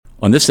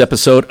On this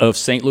episode of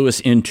St.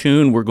 Louis in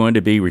Tune, we're going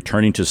to be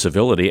returning to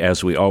civility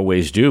as we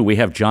always do. We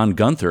have John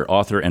Gunther,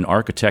 author and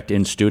architect,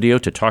 in studio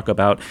to talk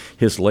about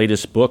his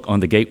latest book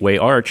on the Gateway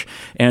Arch.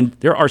 And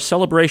there are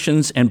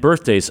celebrations and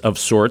birthdays of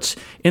sorts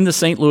in the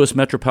St. Louis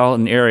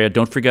metropolitan area.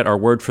 Don't forget our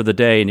word for the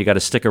day, and you got to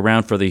stick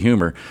around for the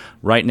humor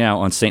right now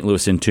on St.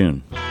 Louis in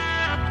Tune.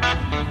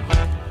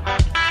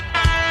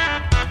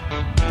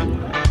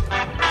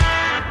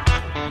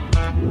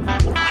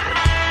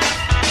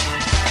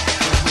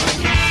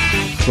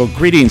 Well,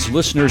 greetings,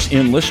 listeners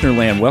in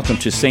Listenerland. Welcome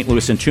to St.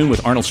 Louis in Tune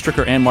with Arnold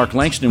Stricker and Mark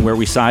Langston, where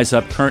we size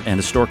up current and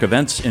historic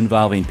events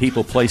involving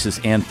people, places,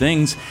 and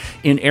things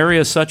in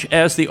areas such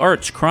as the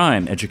arts,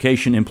 crime,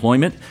 education,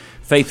 employment,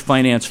 faith,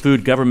 finance,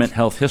 food, government,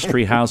 health,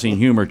 history, housing,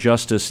 humor,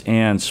 justice,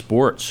 and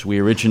sports. We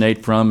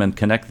originate from and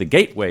connect the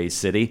gateway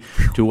city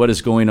to what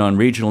is going on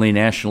regionally,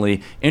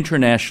 nationally,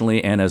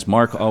 internationally, and as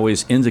Mark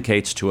always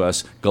indicates to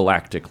us,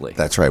 galactically.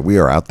 That's right. We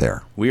are out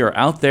there. We are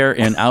out there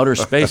in outer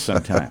space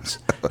sometimes.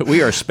 But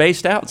we are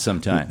spaced out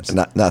sometimes.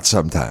 Not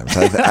sometimes.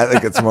 I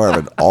think it's more of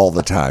an all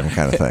the time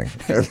kind of thing.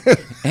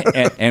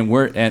 and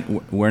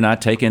we're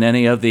not taking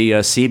any of the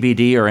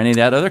CBD or any of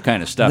that other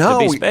kind of stuff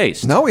to be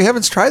spaced. No, we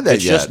haven't tried that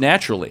it's yet. It's just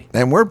naturally.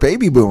 And we're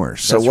baby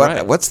boomers. So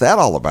right. What's that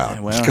all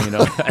about? Well, you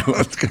know.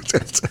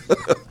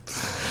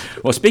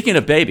 Well, speaking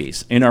of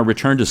babies, in our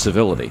return to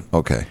civility,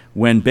 okay,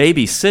 when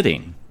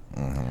babysitting,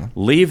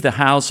 leave the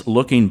house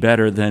looking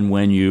better than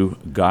when you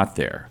got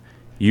there.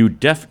 You'll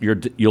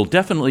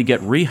definitely get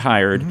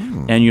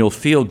rehired, and you'll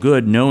feel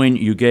good knowing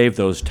you gave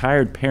those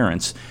tired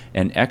parents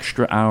an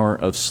extra hour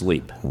of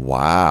sleep.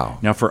 Wow.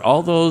 Now, for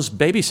all those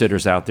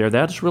babiesitters out there,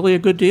 that's really a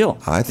good deal.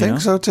 I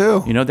think so,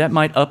 too. You know, that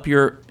might up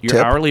your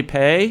hourly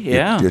pay.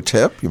 Yeah. Your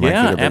tip? You might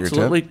get a bigger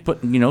absolutely. tip.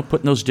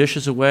 Putting those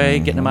dishes away,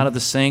 getting them out of the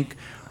sink,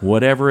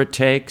 whatever it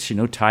takes,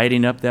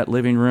 tidying up that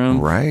living room,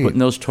 right. Putting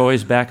those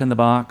toys back in the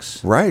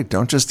box. Right.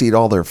 Don't just eat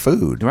all their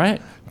food.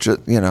 Right. Just,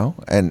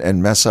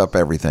 and mess up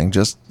everything.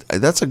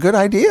 That's a good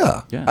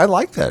idea. Yeah. I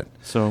like that.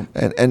 So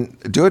and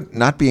do it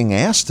not being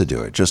asked to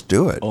do it. Just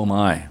do it. Oh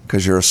my.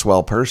 Because you're a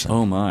swell person.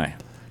 Oh my.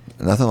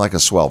 Nothing like a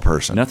swell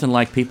person. Nothing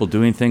like people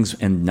doing things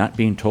and not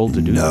being told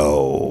to do them.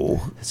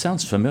 No. It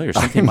sounds familiar.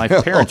 Something my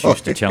parents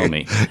used to tell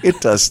me.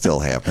 It does still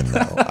happen,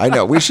 though. I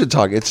know. We should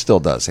talk. It still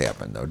does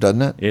happen, though,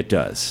 doesn't it? It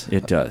does.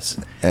 It does.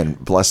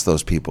 And bless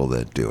those people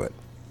that do it.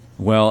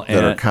 Well,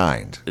 that are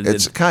kind.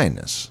 It's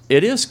kindness.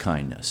 It is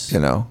kindness.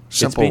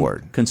 Simple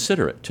word.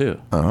 Considerate, too.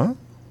 Uh-huh.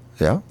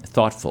 Yeah.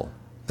 Thoughtful.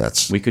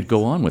 We could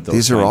go on with those.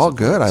 These are all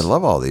good. I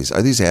love all these.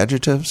 Are these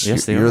adjectives?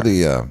 Yes, they are.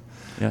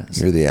 Yes.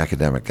 You're the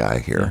academic guy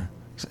here.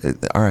 Yeah.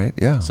 All right,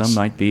 yeah. Some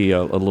might be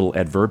a little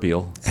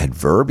adverbial.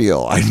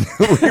 Adverbial. I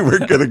knew we were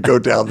going to go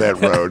down that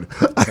road.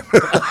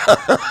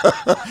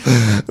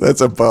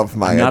 That's above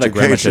my not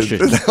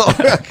education. A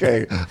grammatician.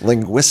 Okay.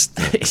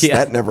 Linguistics. Yeah.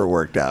 That never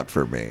worked out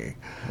for me.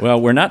 Well,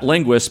 we're not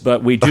linguists,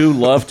 but we do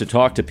love to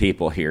talk to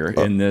people here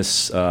in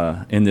this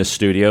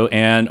studio.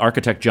 And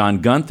architect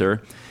John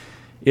Gunther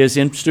is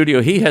in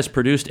studio. He has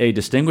produced a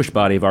distinguished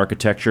body of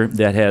architecture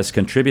that has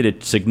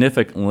contributed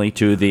significantly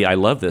to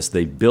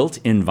the built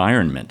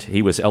environment.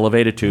 He was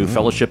elevated to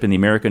fellowship in the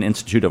American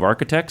Institute of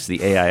Architects,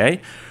 the AIA,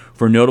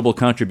 for notable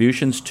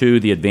contributions to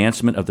the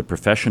advancement of the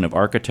profession of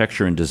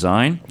architecture and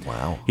design.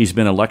 Wow. He's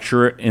been a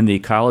lecturer in the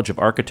College of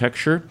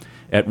Architecture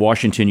at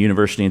Washington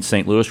University in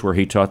St. Louis, where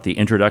he taught the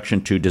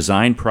Introduction to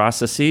Design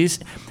Processes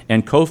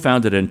and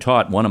co-founded and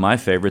taught one of my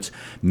favorites,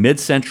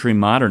 Mid-Century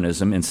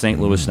Modernism in St.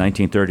 Louis,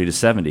 1930 to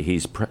 70.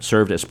 He's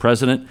served as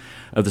president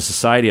of the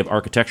Society of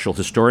Architectural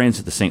Historians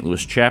at the St.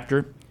 Louis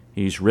chapter.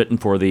 He's written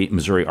for the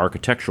Missouri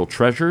Architectural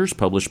Treasures,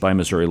 published by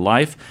Missouri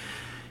Life,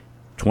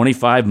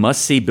 25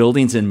 must-see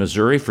buildings in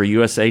Missouri for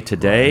USA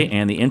Today,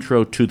 and the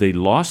intro to the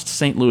Lost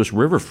St. Louis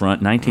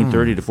Riverfront,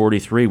 1930 to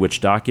 43, which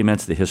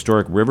documents the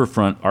historic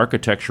riverfront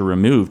architecture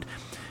removed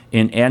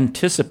in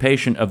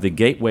anticipation of the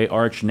Gateway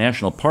Arch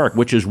National Park,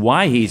 which is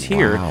why he's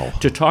here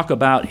to talk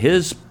about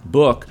his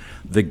book,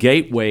 The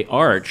Gateway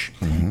Arch,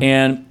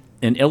 and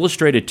an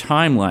illustrated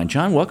timeline.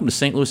 John, welcome to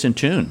St. Louis in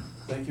Tune.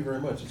 Thank you very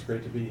much. It's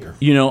great to be here.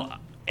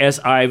 As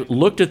I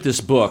looked at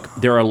this book,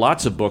 there are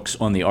lots of books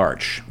on the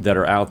Arch that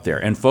are out there.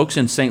 And folks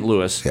in St.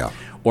 Louis,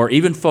 or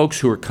even folks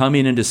who are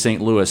coming into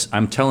St. Louis,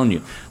 I'm telling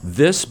you,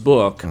 this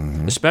book,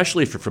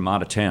 especially if you're from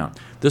out of town,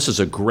 this is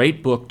a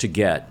great book to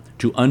get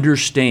to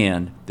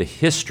understand the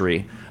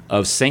history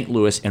of St.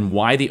 Louis and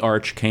why the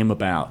Arch came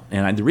about.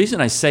 And the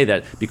reason I say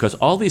that, because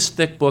all these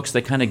thick books,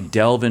 they kind of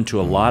delve into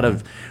a lot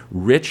of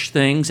rich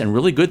things and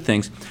really good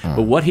things.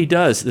 But what he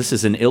does, this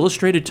is an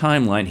illustrated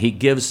timeline. He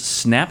gives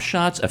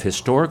snapshots of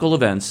historical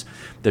events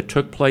that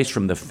took place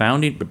from the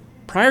founding,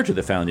 prior to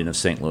the founding of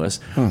St. Louis,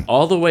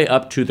 all the way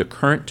up to the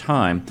current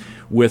time,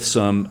 with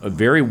some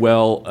very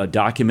well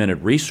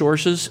documented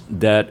resources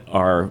that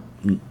are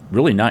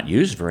really not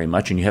used very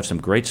much, and you have some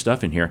great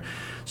stuff in here.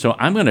 So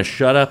I'm going to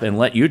shut up and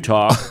let you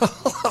talk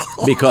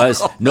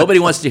because nobody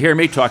wants to hear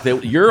me talk.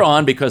 You're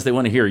on because they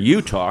want to hear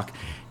you talk.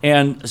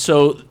 And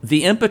so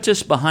the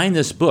impetus behind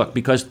this book,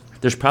 because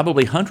there's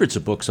probably hundreds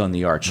of books on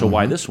the Arch, so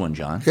why this one,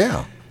 John?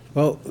 Yeah.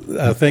 Well,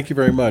 thank you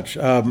very much.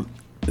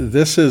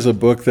 This is a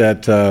book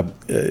that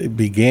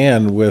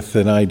began with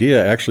an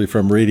idea actually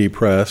from Reedy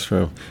Press,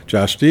 from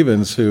Josh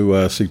Stevens,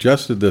 who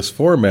suggested this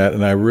format,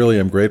 and I really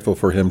am grateful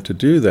for him to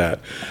do that.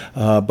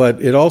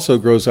 But it also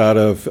grows out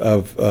of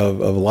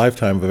a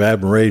lifetime of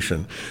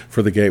admiration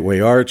for the Gateway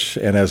Arch,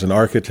 and as an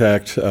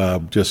architect,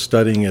 just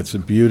studying its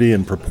beauty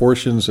and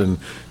proportions and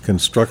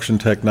construction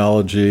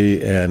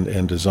technology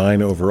and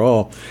design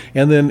overall.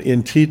 And then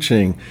in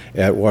teaching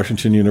at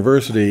Washington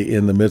University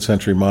in the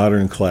Mid-Century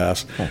Modern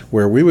class,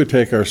 where we would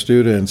take our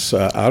students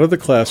out of the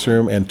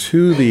classroom and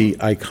to the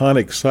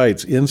iconic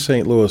sites in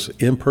St. Louis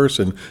in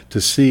person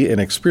to see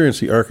and experience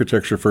the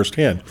architecture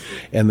firsthand.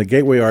 And the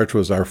Gateway Arch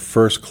was our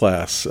first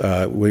class.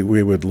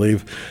 We would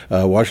leave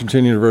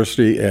Washington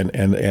University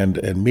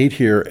and meet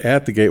here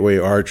at the Gateway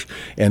Arch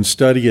and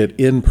study it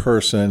in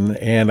person.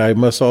 And I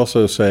must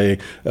also say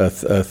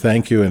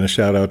thank you and a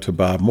shout out to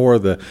Bob Moore,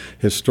 the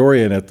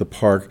historian at the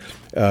park.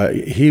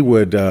 He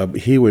would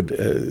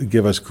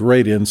give us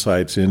great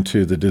insights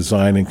into the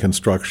design and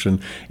construction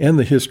and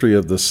the history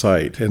of the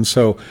site. And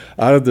so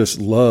out of this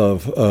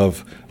love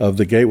of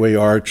the Gateway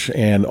Arch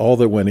and all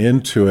that went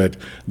into it,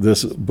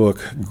 this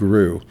book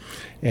grew.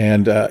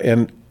 And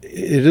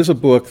it is a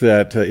book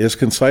that is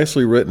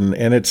concisely written,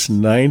 and it's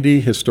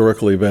 90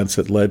 historical events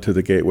that led to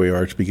the Gateway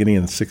Arch beginning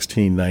in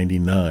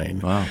 1699.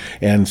 Wow.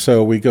 And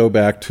so we go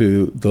back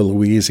to the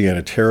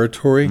Louisiana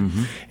Territory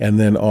and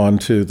then on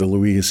to the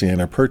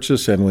Louisiana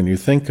Purchase. And when you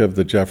think of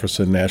the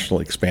Jefferson National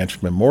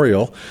Expansion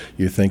Memorial,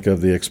 you think of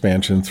the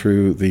expansion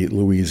through the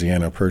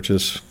Louisiana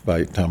Purchase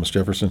by Thomas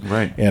Jefferson.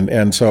 Right.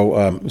 And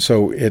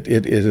so it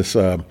is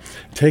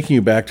taking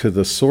you back to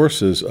the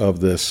sources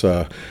of this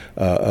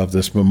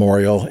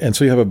memorial. And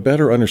so you have a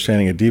better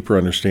understanding, a deeper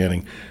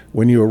understanding.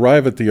 When you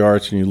arrive at the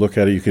arch and you look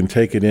at it, you can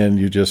take it in,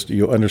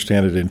 you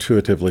understand it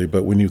intuitively,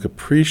 but when you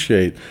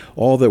appreciate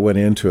all that went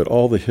into it,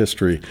 all the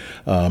history,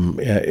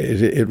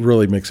 it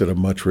really makes it a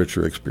much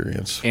richer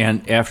experience.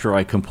 And after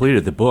I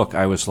completed the book,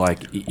 I was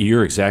like,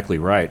 you're exactly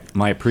right.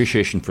 My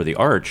appreciation for the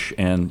arch,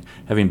 and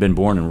having been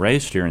born and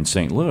raised here in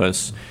St.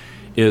 Louis,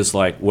 is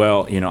like,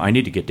 well, I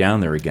need to get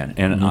down there again.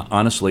 And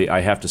honestly,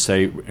 I have to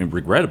say,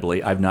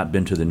 regrettably, I've not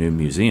been to the new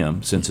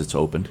museum since it's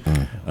opened,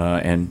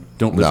 and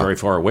don't live very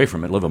far away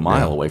from it. Live a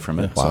mile away from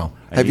it. Wow.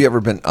 So Have you ever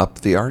been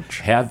up the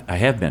arch? I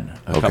have been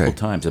a couple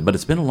times, but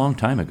it's been a long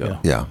time ago.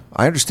 Yeah.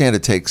 I understand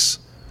it takes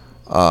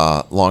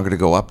longer to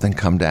go up than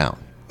come down.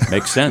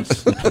 Makes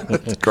sense.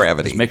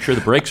 Gravity. Just make sure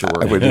the brakes are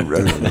working.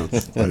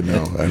 I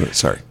know.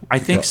 Sorry. I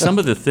think some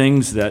of the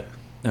things that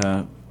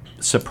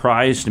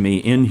surprised me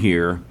in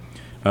here,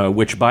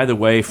 which, by the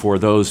way, for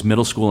those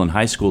middle school and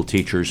high school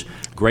teachers,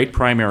 great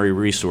primary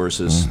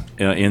resources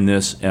in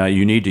this.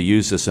 You need to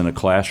use this in a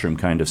classroom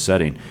kind of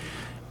setting.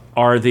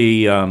 Are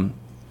the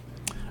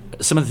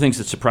some of the things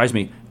that surprised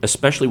me,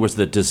 especially, was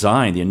the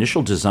design. The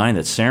initial design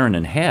that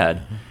Saarinen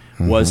had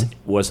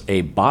was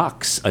a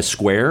box, a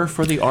square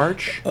for the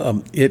arch.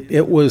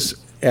 It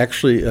was.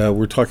 Actually,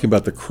 we're talking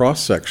about the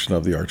cross-section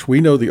of the arch.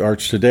 We know the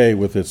arch today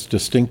with its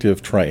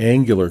distinctive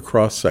triangular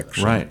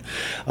cross-section. Right.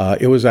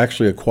 It was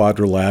actually a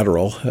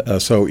quadrilateral,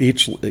 so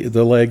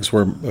the legs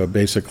were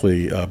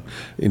basically, a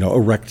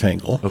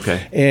rectangle.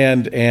 Okay.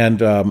 And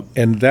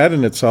that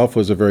in itself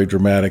was a very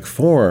dramatic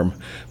form.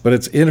 But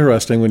it's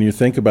interesting when you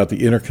think about the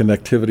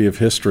interconnectivity of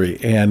history,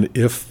 and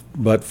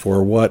but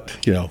for what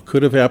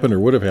could have happened or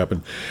would have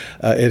happened.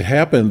 It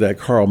happened that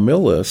Carl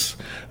Milles,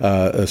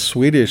 a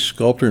Swedish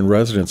sculptor in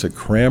residence at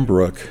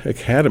Cranbrook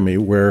Academy,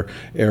 where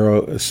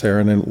Eero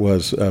Saarinen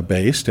was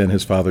based, and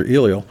his father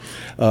Eliel,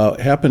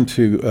 happened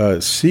to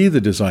see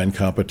the design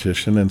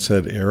competition and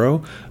said,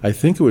 Eero, I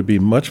think it would be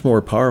much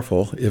more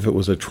powerful if it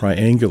was a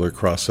triangular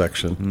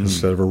cross-section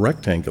instead of a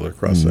rectangular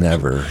cross-section.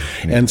 Never.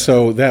 And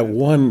so that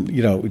one,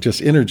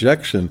 just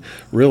interjection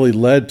really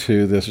led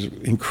to this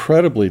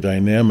incredibly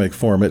dynamic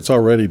form. It's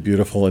already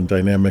beautiful and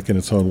dynamic in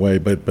its own way,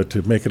 but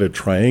to make it a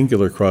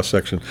triangular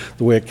cross-section,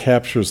 the way it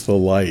captures the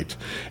light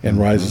and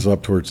rises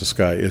up towards the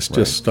sky is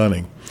just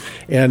stunning.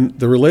 And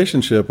the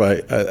relationship,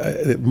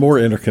 more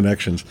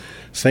interconnections,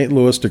 St.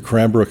 Louis to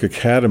Cranbrook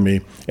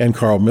Academy and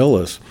Carl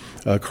Milles.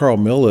 Carl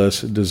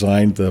Milles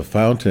designed the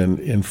fountain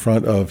in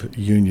front of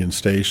Union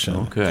Station.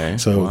 Okay.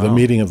 So the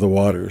meeting of the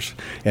waters.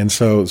 And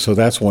so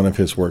that's one of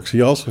his works.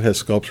 He also has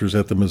sculptures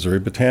at the Missouri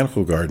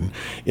Botanical Garden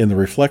in the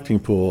reflecting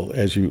pool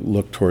as you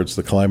look towards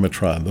the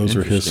Climatron. Those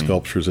are his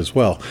sculptures as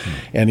well.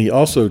 And he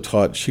also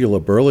taught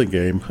Sheila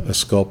Burlingame, a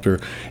sculptor,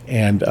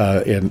 and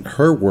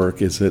her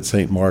work is at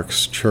St.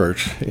 Mark's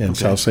Church in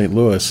South St.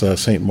 Louis.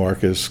 St.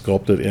 Mark is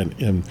sculpted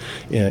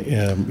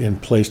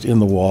and placed in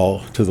the wall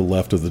to the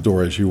left of the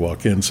door as you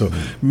walk in. So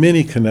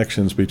many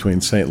connections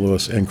between St.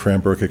 Louis and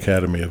Cranbrook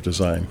Academy of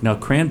Design. Now,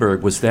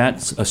 Cranbrook, was that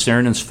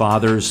Saarinen's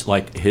father's,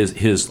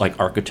 his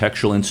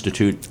architectural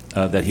institute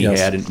that he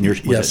had near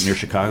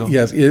Chicago?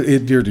 Yes,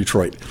 near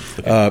Detroit.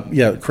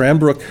 Okay.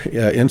 Cranbrook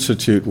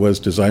Institute was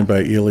designed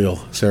by Eliel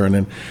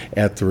Saarinen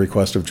at the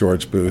request of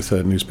George Booth,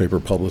 a newspaper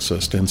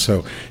publicist. And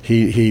so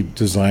he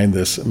designed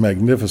this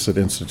magnificent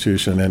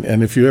institution.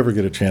 And if you ever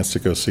get a chance to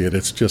go see it,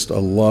 it's just a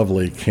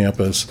lovely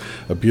campus,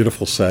 a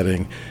beautiful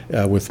setting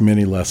with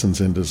many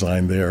lessons in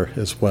design there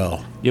as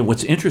well. Yeah,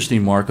 what's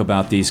interesting, Mark,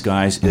 about these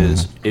guys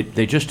is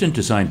they just didn't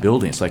design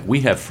buildings. Like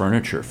we have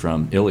furniture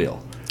from Eliel.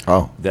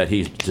 That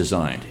he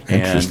designed.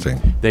 Interesting.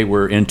 And they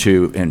were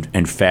into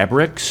and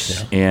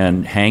fabrics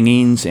and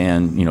hangings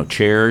and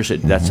chairs.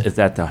 That's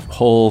that the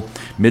whole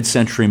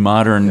mid-century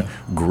modern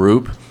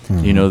group.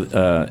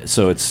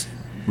 So it's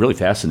really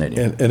fascinating.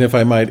 And if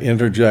I might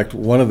interject,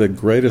 one of the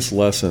greatest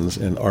lessons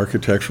in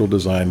architectural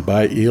design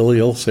by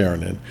Eliel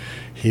Saarinen,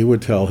 he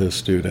would tell his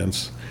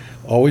students,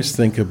 always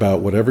think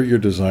about whatever you're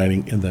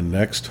designing in the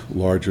next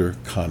larger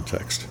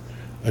context.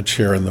 A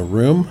chair in the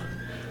room,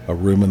 a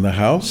room in the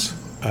house,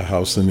 a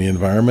house in the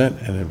environment,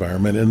 an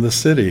environment in the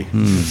city,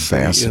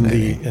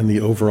 fascinating. In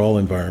the overall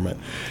environment.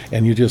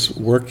 And you just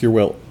work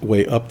your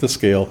way up the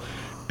scale.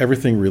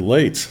 Everything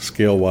relates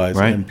scale-wise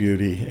and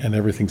beauty, and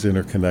everything's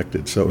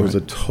interconnected. So it was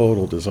a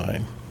total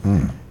design.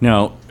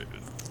 Now,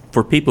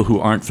 for people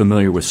who aren't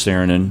familiar with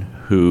Saarinen,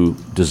 who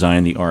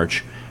designed the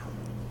arch,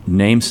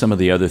 name some of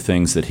the other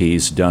things that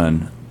he's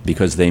done,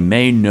 because they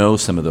may know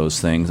some of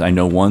those things. I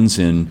know one's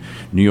in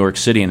New York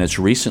City, and it's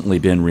recently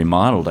been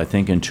remodeled, I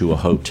think, into a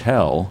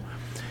hotel.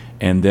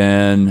 And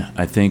then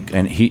I think,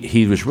 and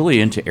he was really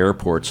into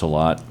airports a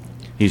lot.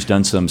 He's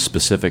done some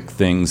specific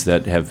things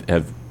that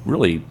have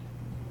really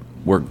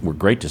were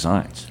great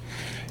designs.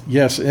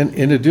 Yes, and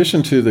in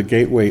addition to the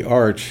Gateway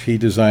Arch, he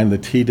designed the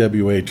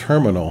TWA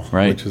Terminal,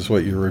 which is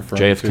what you're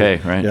referring to.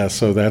 JFK, right? Yeah,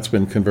 so that's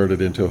been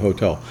converted into a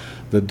hotel.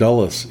 The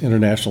Dulles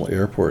International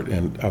Airport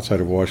outside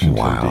of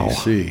Washington,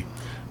 D.C.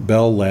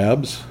 Bell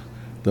Labs,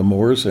 the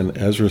Moores and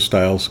Ezra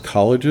Stiles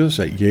Colleges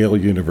at Yale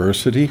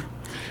University,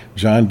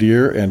 John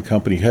Deere and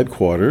Company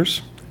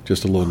headquarters,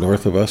 just a little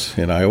north of us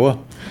in Iowa,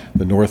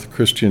 the North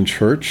Christian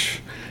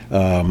Church,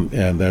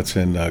 and that's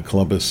in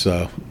Columbus,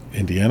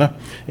 Indiana,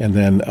 and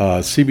then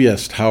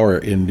CBS Tower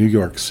in New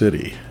York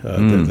City,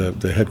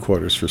 the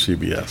headquarters for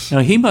CBS. Now,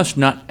 he must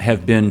not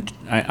have been,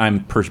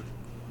 I'm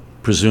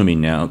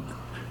presuming now,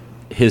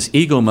 his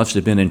ego must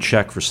have been in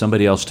check for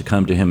somebody else to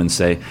come to him and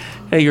say,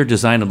 hey, your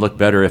design would look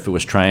better if it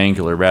was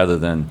triangular rather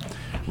than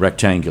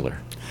rectangular.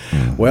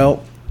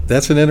 Well,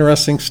 that's an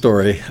interesting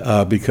story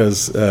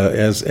because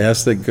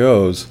as that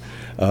goes,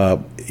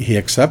 he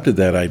accepted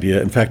that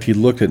idea. In fact, he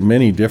looked at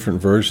many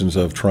different versions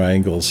of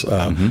triangles,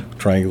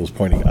 triangles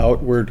pointing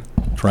outward,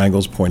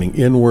 triangles pointing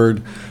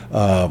inward,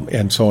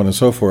 and so on and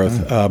so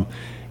forth.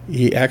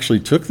 He actually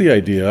took the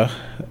idea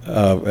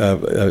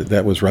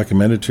that was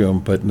recommended to him,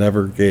 but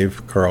never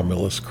gave Carl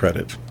Milles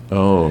credit.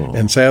 Oh.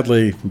 And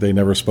sadly, they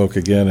never spoke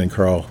again, and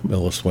Carl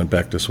Milles went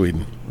back to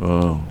Sweden.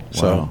 Oh, wow.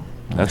 So,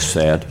 that's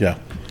sad. Yeah.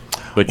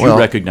 But you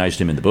recognized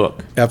him in the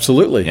book.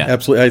 Absolutely,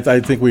 absolutely. I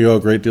think we owe a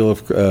great deal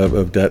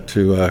of debt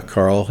to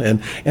Carl,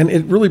 and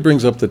it really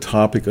brings up the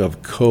topic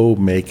of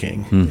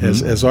co-making.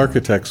 As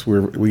architects,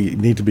 we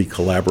need to be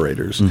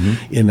collaborators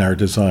in our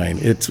design.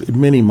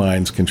 Many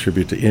minds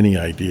contribute to any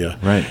idea,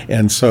 right?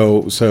 And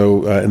so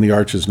and the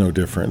arch is no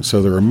different.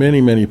 So there are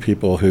many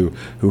people who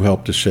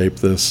help to shape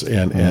this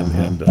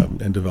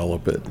and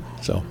develop it.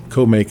 So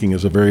co-making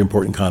is a very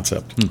important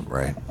concept.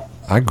 Right.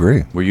 I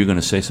agree. Were you going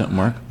to say something,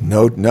 Mark?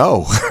 No.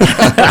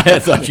 I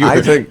thought you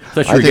were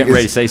getting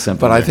ready to say something.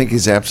 But I think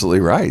he's absolutely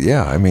right.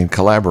 Yeah. I mean,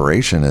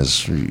 collaboration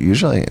is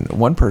usually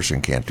one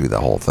person can't do the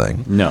whole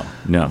thing. No.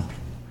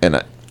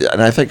 And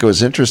I think it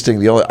was interesting.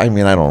 I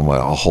don't know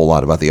a whole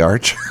lot about the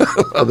arch,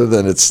 other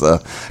than it's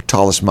the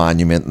tallest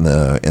monument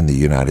in the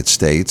United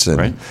States.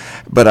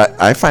 But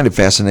I find it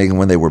fascinating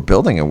when they were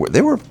building it.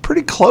 They were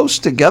pretty close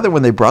together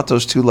when they brought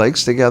those two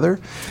legs together.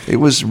 It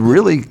was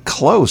really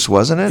close,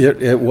 wasn't it?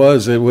 It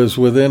was. It was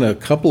within a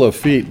couple of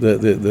feet.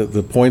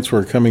 The points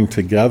were coming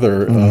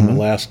together on the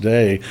last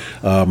day,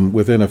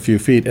 within a few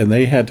feet, and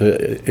they had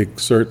to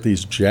exert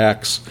these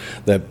jacks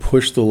that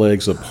pushed the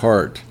legs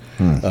apart.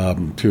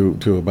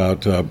 To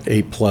about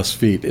 8+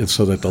 feet, and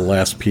so that the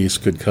last piece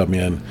could come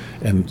in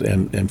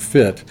and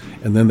fit.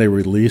 And then they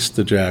released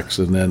the jacks,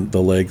 and then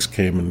the legs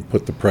came and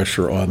put the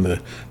pressure on the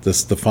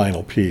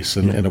final piece,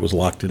 and it was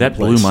locked into place. That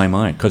blew my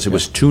mind, because it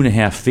was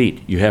 2.5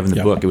 feet. You have in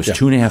the book, it was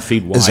 2.5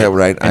 feet wide. Is that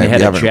right? And they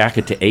had a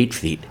jacket to 8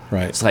 feet.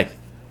 Right. It's like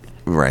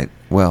right.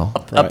 Well,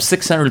 up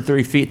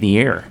 630 feet in the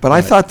air. But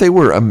I thought they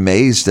were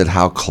amazed at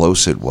how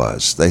close it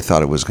was. They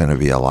thought it was going to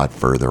be a lot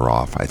further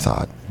off, I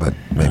thought. But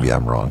maybe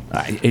I'm wrong.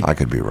 I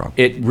could be wrong.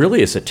 It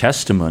really is a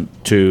testament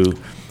to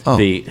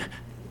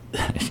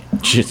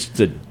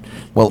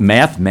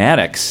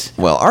mathematics.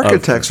 Well,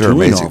 architects are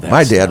amazing.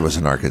 My dad stuff. was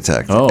an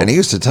architect, and he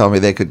used to tell me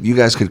you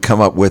guys could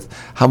come up with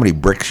how many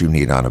bricks you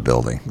need on a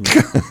building,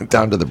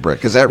 down to the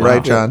brick. Is that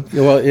right, John?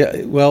 Well,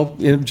 yeah. Well,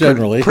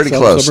 generally, pretty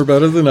close. Some are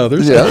better than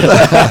others. Yeah.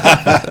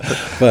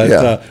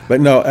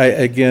 But no.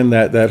 Again,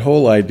 that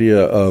whole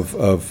idea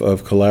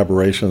of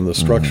collaboration. The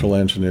structural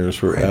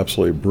engineers were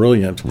absolutely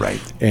brilliant.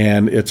 Right.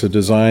 And it's a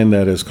design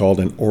that is called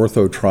an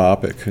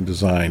orthotropic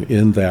design,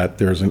 in that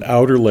there's an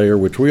outer layer,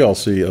 which we all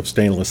see, of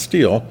stainless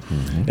steel,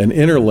 an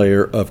inner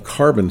layer of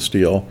carbon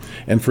steel,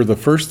 and for the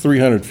first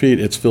 300 feet,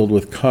 it's filled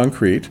with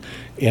concrete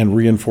and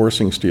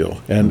reinforcing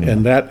steel,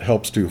 and that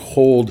helps to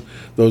hold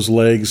those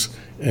legs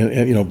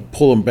and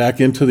pull them back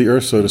into the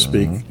earth, so to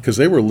speak, because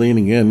they were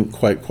leaning in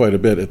quite a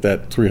bit at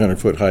that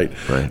 300-foot height.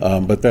 Right.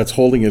 But that's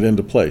holding it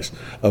into place.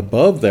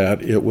 Above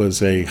that, it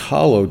was a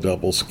hollow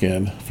double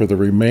skin for the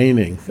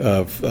remaining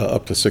of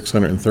up to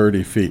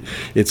 630 feet.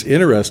 It's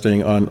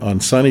interesting, on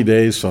sunny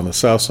days on the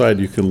south side,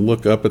 you can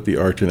look up at the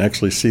arch and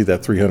actually see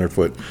that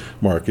 300-foot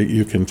mark.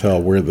 You can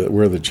tell where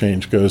the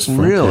change goes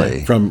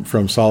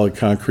from solid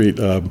concrete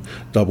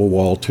double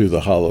wall to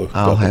the hollow.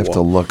 I'll have to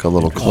look a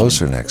little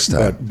closer next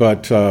time.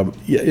 But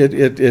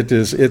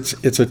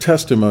it's a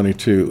testimony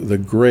to the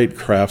great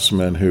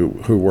craftsmen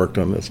who worked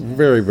on this.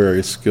 Very,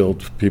 very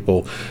skilled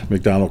people.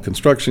 McDonald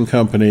Construction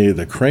Company,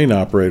 the crane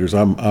operators.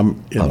 I'm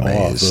in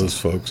awe of those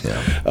folks.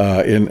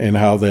 Yeah. In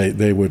how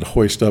they would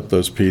hoist up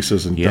those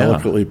pieces and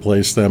delicately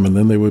place them, and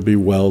then they would be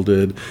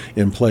welded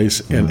in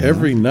place. And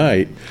every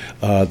night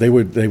they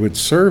would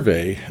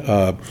survey,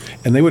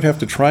 and they would have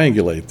to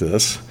triangulate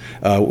this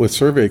with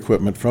survey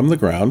equipment from the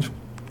ground.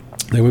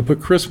 They would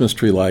put Christmas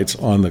tree lights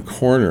on the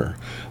corner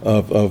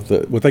of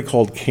the what they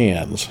called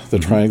cans. The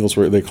triangles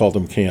they called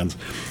them cans.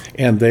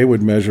 And they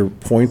would measure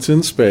points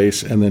in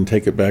space and then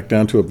take it back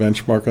down to a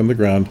benchmark on the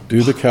ground,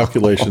 do the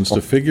calculations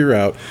to figure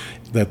out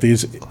that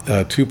these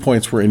 2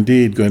 points were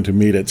indeed going to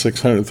meet at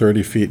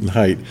 630 feet in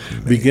height,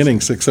 beginning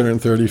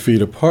 630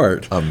 feet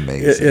apart.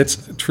 Amazing.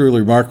 It's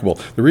truly remarkable.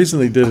 The reason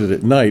they did it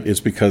at night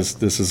is because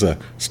this is a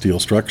steel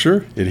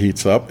structure. It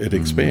heats up, it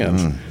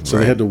expands. So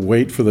they had to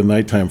wait for the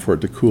nighttime for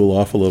it to cool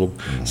off a little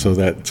so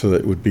that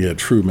it would be a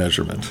true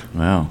measurement.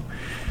 Wow.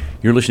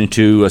 You're listening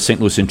to St.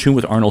 Louis in Tune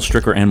with Arnold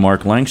Stricker and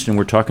Mark Langston.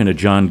 We're talking to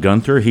John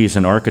Gunther. He's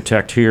an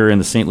architect here in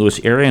the St.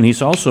 Louis area, and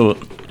he's also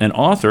an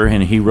author,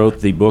 and he wrote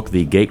the book,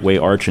 The Gateway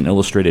Arch, An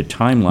Illustrated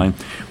Timeline,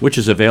 which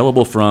is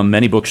available from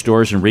many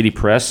bookstores and Reedy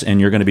Press,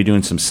 and you're going to be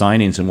doing some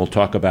signings, and we'll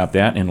talk about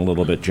that in a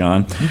little bit,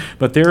 John.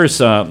 But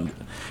there's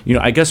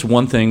I guess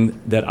one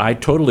thing that I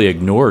totally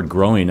ignored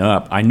growing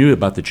up, I knew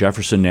about the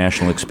Jefferson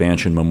National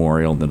Expansion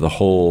Memorial, the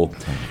whole,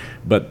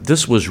 but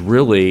this was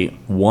really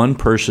one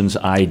person's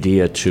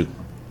idea to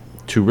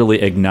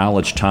really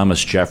acknowledge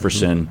Thomas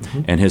Jefferson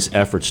and his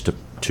efforts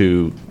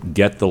to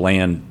get the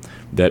land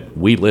that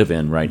we live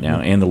in right now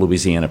and the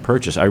Louisiana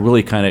Purchase. I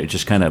really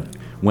kind of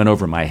went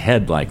over my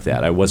head like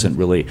that. I wasn't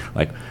really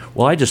like,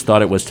 well, I just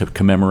thought it was to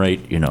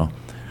commemorate,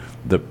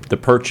 the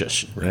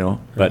Purchase,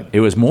 But it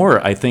was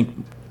more, I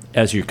think,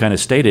 as you kind of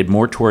stated,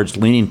 more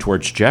leaning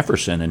towards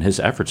Jefferson and his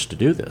efforts to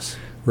do this.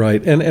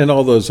 Right, and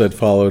all those that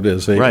followed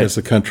as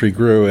the country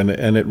grew,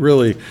 and it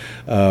really,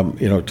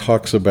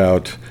 talks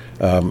about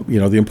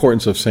the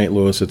importance of St.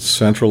 Louis, its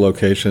central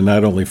location,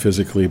 not only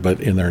physically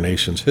but in their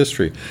nation's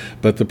history.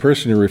 But the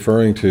person you're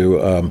referring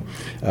to,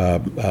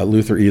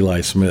 Luther Eli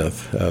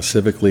Smith, a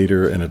civic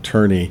leader and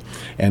attorney,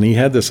 and he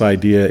had this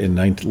idea in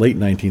late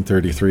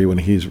 1933 when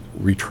he's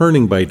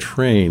returning by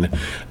train,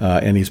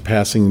 and he's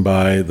passing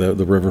by the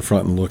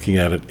riverfront and looking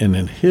at it, and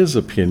in his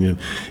opinion,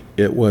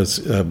 it was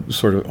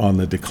sort of on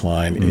the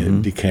decline,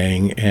 and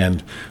decaying,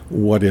 and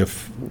what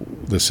if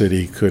the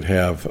city could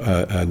have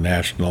a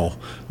national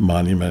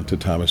monument to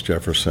Thomas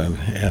Jefferson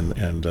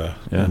and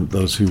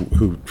those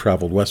who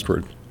traveled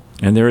westward?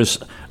 And there's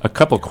a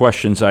couple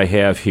questions I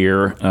have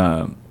here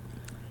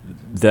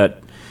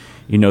that,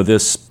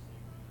 this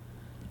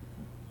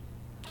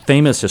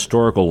famous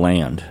historical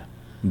land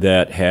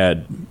that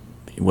had,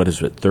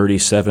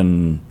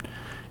 37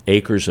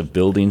 acres of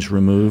buildings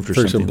removed or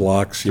 37 something?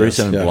 blocks,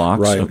 37 yes.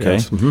 blocks, Right, okay.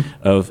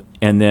 yes.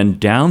 And then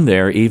down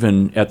there,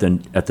 even at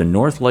the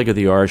north leg of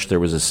the arch, there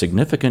was a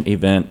significant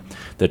event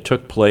that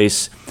took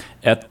place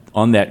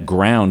on that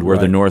ground where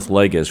the north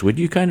leg is. Would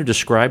you kind of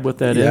describe what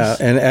that is? Yeah,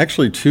 and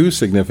actually two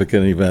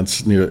significant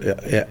events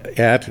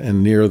at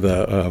and near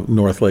the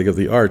north leg of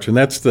the arch. And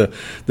that's the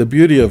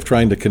beauty of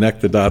trying to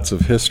connect the dots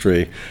of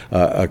history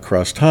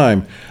across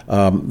time.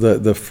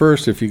 The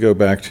first, if you go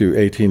back to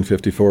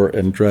 1854,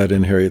 and Dred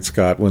and Harriet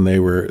Scott, when they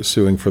were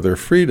suing for their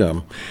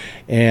freedom.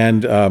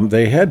 And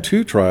they had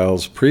two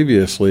trials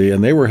previously,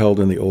 and they were held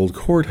in the old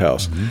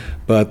courthouse.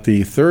 But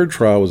the third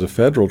trial was a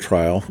federal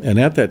trial, and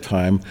at that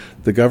time,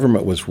 the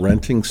government was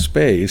renting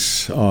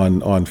space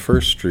on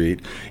First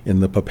Street in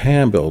the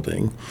Papin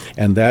building,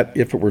 and that,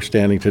 if it were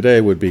standing today,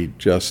 would be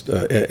just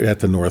at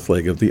the north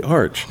leg of the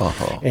arch.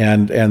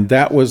 And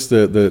that was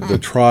the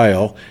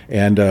trial,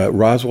 and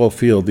Roswell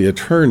Field, the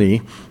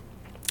attorney,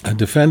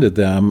 defended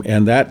them,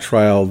 and that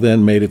trial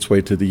then made its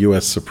way to the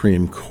U.S.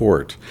 Supreme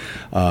Court.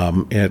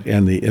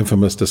 And the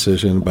infamous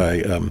decision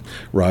by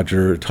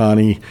Roger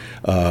Taney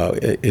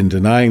in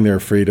denying their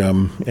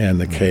freedom and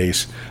the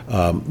case,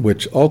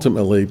 which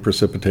ultimately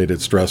precipitated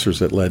stressors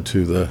that led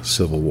to the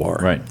Civil War.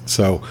 Right.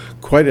 So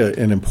quite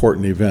an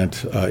important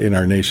event in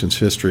our nation's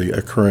history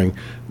occurring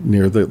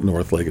near the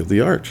north leg of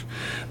the Arch.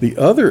 The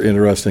other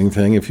interesting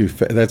thing,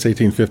 that's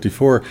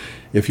 1854,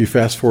 if you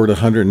fast forward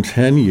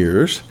 110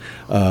 years,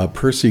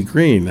 Percy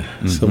Green,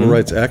 civil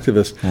rights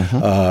activist,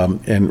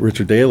 and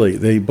Richard Daley,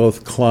 they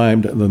both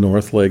climbed the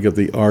north leg of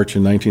the Arch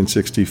in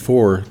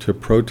 1964 to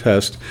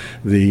protest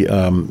the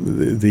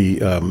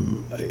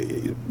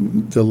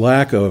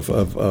lack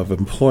of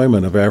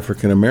employment of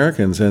African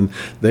Americans, and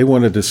they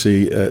wanted to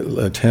see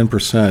a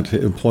 10%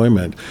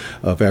 employment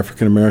of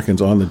African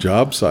Americans on the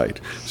job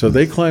site. So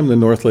they climbed the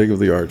north leg of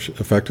the Arch,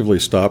 effectively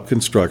stopped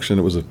construction.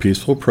 It was a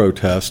peaceful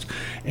protest,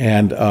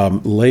 and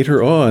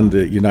later on,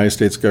 the United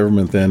States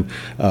government then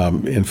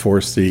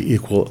enforced the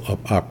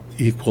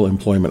Equal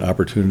Employment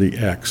Opportunity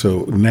Act,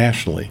 so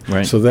nationally.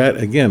 Right. So that,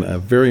 again, a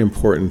very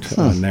important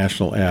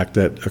national act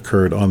that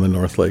occurred on the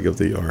north leg of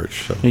the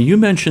Arch. So. Now, you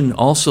mentioned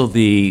also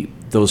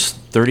those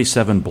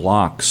 37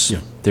 blocks. Yeah.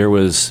 There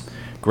was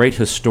great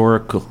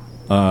historical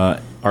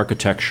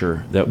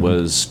architecture that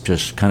was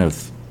just kind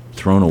of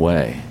thrown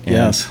away. And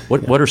yes.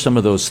 What are some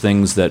of those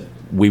things that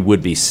we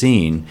would be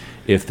seeing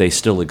if they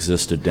still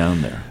existed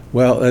down there?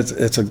 Well,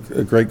 it's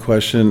a great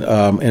question.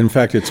 In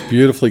fact, it's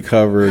beautifully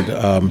covered.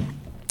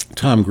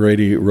 Tom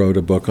Grady wrote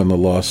a book on the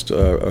Lost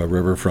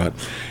Riverfront,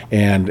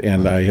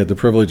 and I had the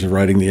privilege of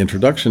writing the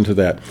introduction to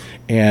that,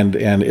 and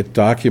it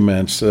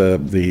documents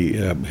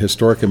the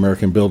Historic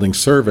American Building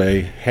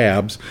Survey,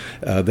 HABS.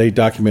 They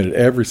documented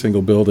every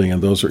single building,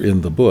 and those are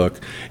in the book,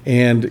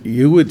 and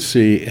you would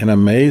see an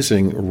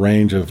amazing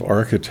range of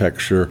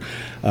architecture.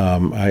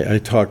 I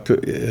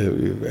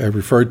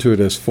referred to it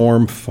as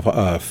form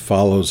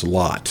follows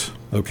lot.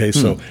 Okay,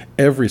 so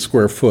every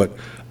square foot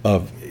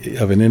of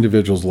an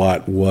individual's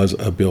lot was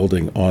a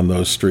building on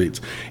those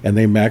streets, and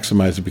they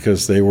maximized it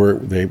because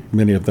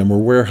many of them were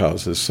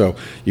warehouses. So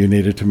you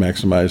needed to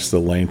maximize the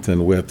length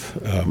and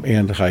width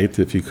and height,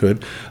 if you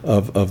could,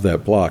 of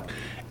that block.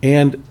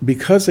 And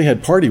because they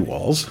had party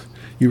walls,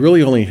 you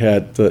really only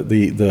had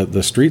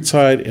the street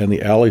side and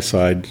the alley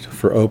side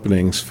for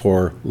openings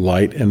for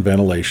light and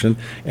ventilation,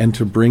 and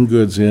to bring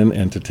goods in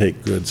and to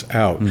take goods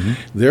out.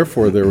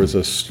 Therefore, there was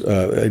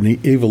an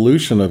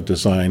evolution of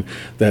design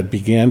that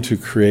began to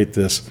create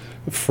this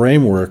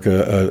framework,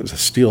 a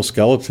steel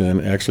skeleton,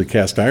 actually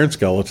cast iron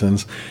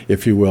skeletons,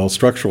 if you will,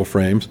 structural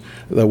frames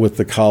with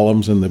the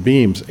columns and the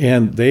beams.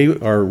 And they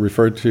are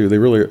referred to,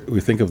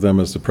 we think of them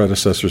as the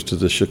predecessors to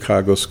the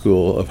Chicago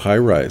School of high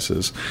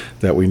rises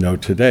that we know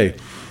today.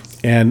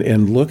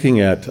 And looking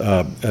at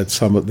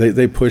some of,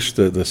 they pushed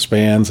the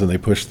spans and they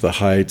pushed the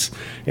heights,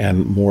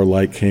 and more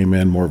light came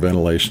in, more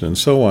ventilation, and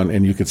so on,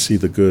 and you could see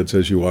the goods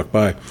as you walk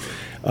by.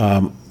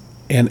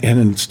 And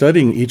in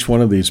studying each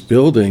one of these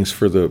buildings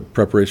for the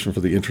preparation for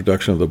the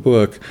introduction of the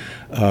book,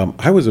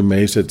 I was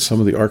amazed at some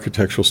of the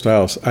architectural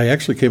styles. I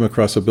actually came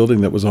across a building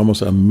that was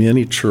almost a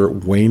miniature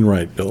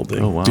Wainwright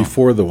building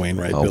before the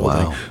Wainwright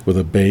building, with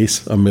a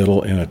base, a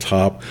middle, and a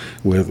top,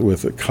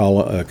 with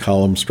a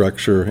column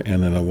structure,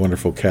 and then a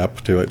wonderful cap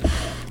to it.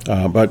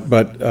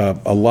 But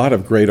a lot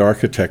of great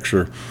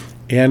architecture.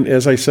 And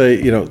as I say,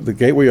 the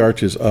Gateway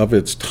Arch is of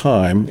its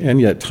time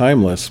and yet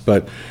timeless,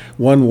 but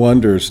one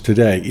wonders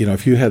today,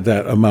 if you had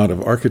that amount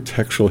of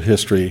architectural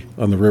history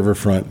on the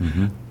riverfront,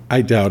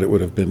 I doubt it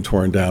would have been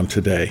torn down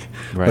today.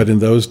 Right. But in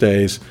those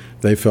days,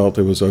 they felt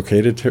it was okay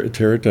to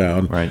tear it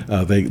down. Right.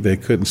 They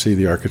couldn't see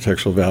the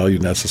architectural value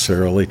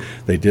necessarily.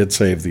 They did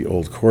save the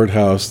old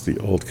courthouse, the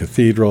old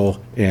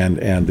cathedral,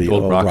 and the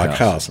old Rock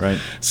House. Right.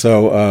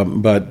 So,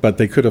 but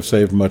they could have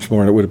saved much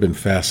more, and it would have been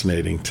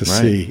fascinating to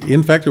see.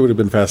 In fact, it would have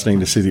been fascinating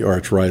to see the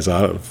arch rise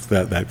out of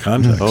that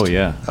context. Oh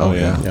yeah.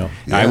 Yeah.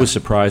 I was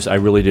surprised. I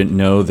really didn't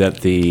know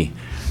that the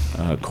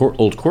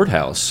old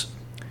courthouse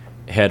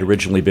had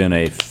originally been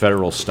a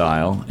federal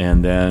style,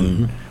 and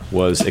then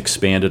was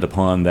expanded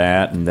upon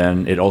that, and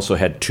then it also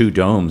had two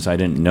domes. I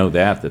didn't know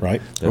that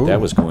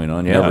was going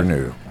on. Yeah,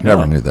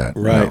 Never knew that.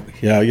 Right.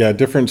 No. Yeah.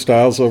 Different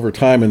styles over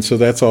time, and so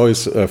that's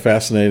always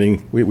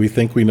fascinating. We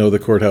think we know the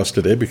courthouse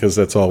today because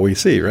that's all we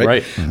see, right?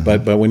 Right.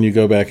 But when you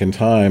go back in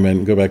time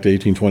and go back to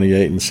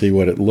 1828 and see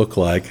what it looked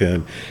like,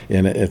 and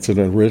it's an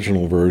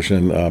original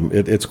version,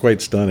 it's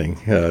quite stunning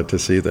to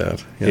see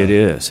that. Yeah. It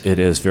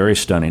is very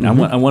stunning.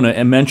 I want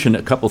to mention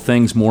a couple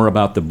things more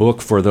about the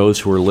book for those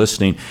who are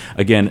listening.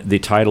 Again, the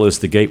title is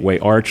The Gateway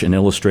Arch, an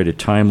Illustrated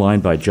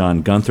Timeline by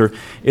John Gunther.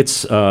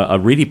 It's a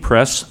Reedy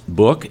Press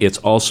book. It's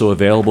also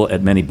available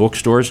at many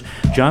bookstores.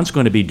 John's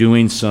going to be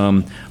doing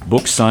some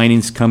book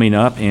signings coming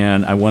up,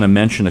 and I want to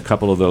mention a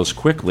couple of those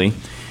quickly,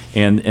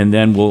 and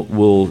then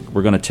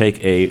we're going to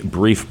take a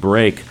brief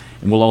break,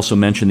 and we'll also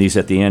mention these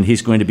at the end.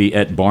 He's going to be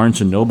at Barnes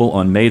 & Noble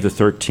on May the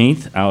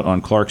 13th out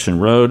on Clarkson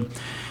Road.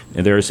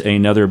 And there's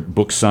another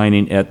book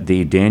signing at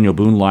the Daniel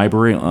Boone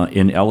Library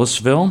in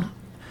Ellisville.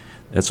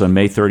 That's on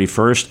May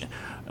 31st.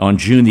 On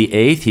June the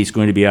 8th, he's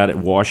going to be out at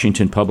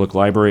Washington Public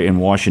Library in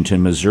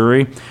Washington,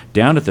 Missouri.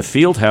 Down at the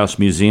Fieldhouse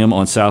Museum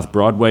on South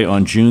Broadway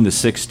on June the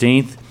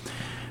 16th.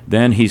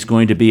 Then he's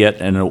going to be at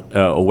an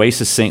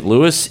Oasis St.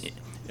 Louis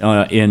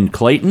in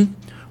Clayton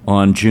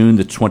on June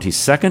the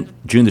 22nd.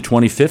 June the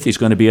 25th, he's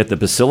going to be at the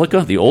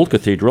Basilica, the Old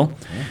Cathedral,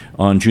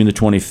 on June the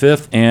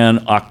 25th. And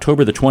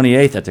October the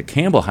 28th at the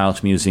Campbell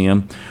House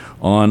Museum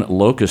on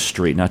Locust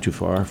Street, not too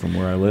far from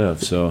where I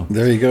live. So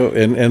there you go.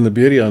 And the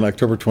beauty on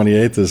October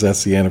 28th is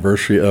that's the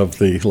anniversary of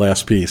the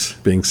last piece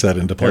being set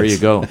into place. There you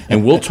go.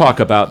 And we'll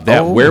talk about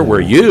that. Where were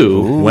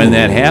you when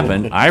that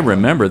happened? I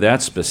remember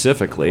that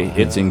specifically.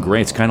 It's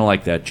ingrained. It's kind of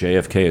like that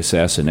JFK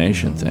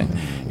assassination thing.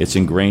 It's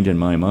ingrained in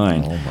my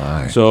mind. Oh,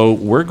 my. So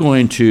we're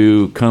going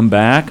to come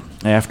back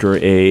after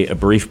a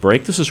brief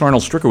break. This is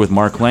Arnold Stricker with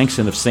Mark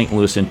Langston of St.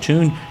 Louis in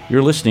Tune.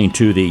 You're listening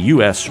to the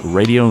U.S.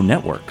 Radio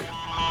Network.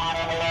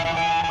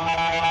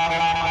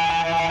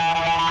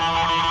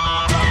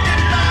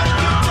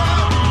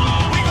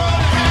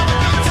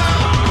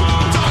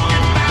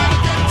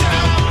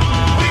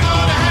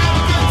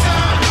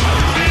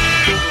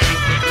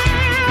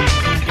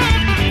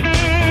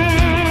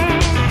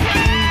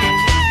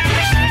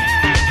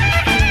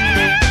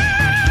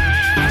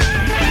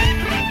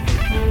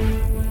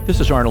 This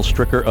is Arnold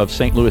Stricker of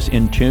St. Louis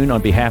in Tune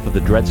on behalf of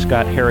the Dred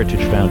Scott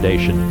Heritage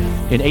Foundation.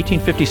 In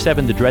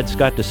 1857, the Dred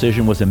Scott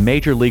decision was a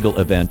major legal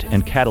event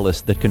and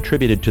catalyst that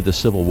contributed to the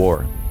Civil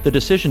War. The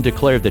decision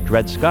declared that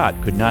Dred Scott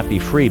could not be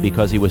free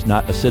because he was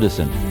not a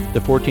citizen. The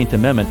 14th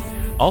Amendment,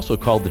 also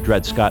called the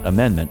Dred Scott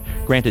Amendment,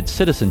 granted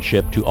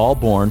citizenship to all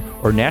born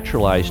or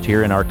naturalized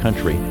here in our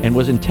country and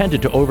was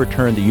intended to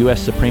overturn the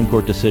U.S. Supreme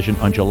Court decision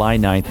on July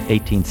 9,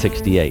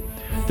 1868.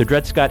 The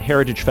Dred Scott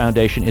Heritage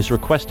Foundation is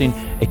requesting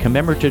a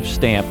commemorative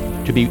stamp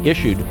to be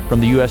issued from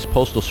the U.S.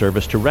 Postal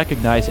Service to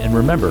recognize and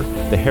remember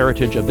the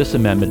heritage of this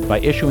amendment by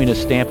issuing a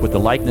stamp with the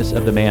likeness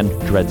of the man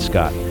Dred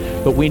Scott.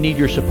 But we need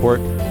your support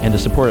and the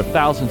support of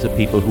thousands of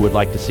people who would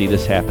like to see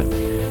this happen.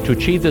 To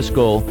achieve this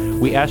goal,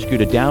 we ask you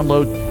to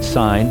download,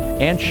 sign,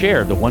 and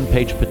share the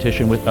one-page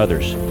petition with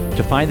others.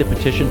 To find the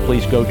petition,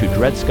 please go to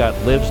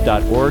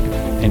dredscottlives.org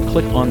and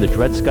click on the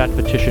Dred Scott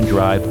Petition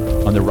Drive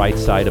on the right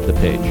side of the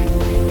page.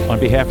 On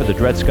behalf of the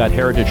Dred Scott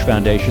Heritage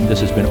Foundation, this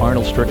has been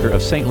Arnold Stricker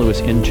of St.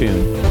 Louis in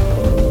Tune.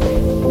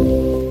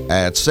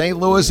 At St.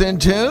 Louis in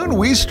Tune,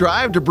 we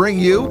strive to bring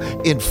you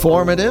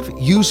informative,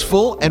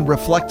 useful, and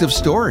reflective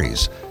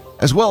stories,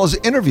 as well as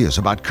interviews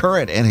about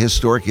current and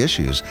historic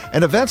issues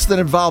and events that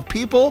involve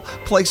people,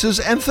 places,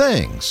 and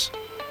things.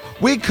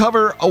 We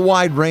cover a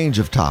wide range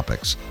of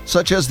topics,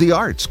 such as the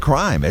arts,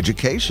 crime,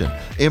 education,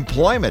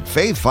 employment,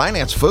 faith,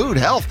 finance, food,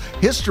 health,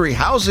 history,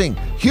 housing,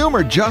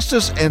 humor,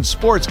 justice, and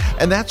sports,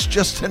 and that's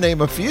just to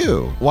name a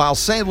few. While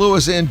St.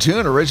 Louis in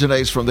Tune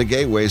originates from the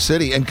Gateway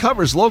City and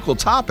covers local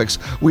topics,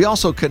 we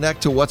also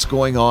connect to what's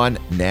going on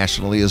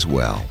nationally as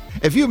well.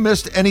 If you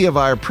missed any of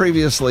our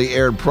previously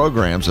aired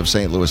programs of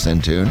St. Louis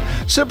in Tune,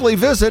 simply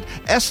visit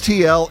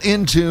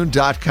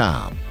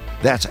stlintune.com.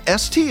 That's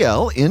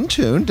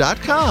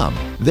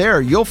stlintune.com.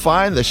 There you'll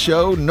find the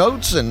show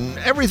notes and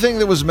everything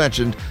that was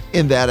mentioned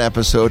in that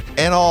episode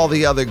and all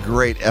the other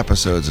great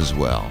episodes as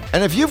well.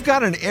 And if you've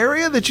got an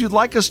area that you'd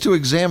like us to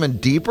examine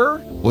deeper,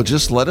 well,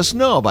 just let us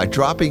know by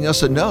dropping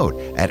us a note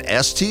at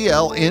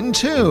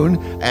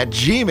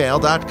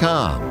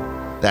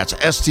stlintune@gmail.com. That's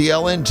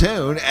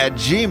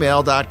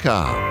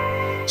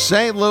stlintune@gmail.com.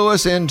 St.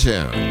 Louis in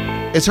Tune.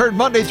 It's heard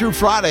Monday through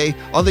Friday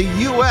on the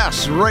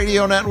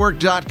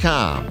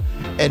USRadioNetwork.com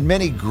and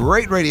many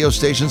great radio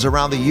stations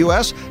around the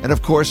U.S. and,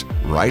 of course,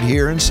 right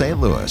here in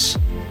St. Louis.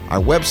 Our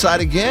website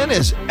again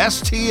is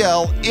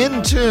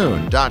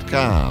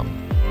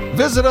stlintune.com.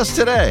 Visit us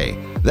today.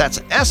 That's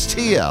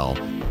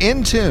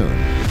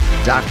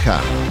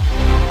stlintune.com.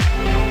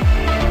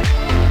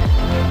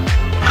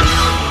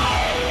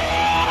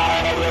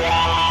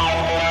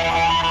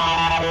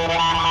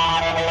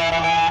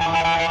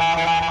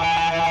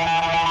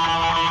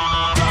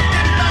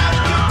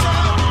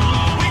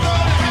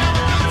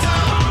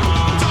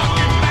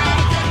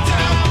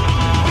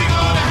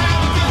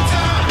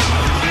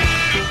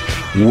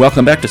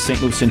 Welcome back to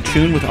St. Louis in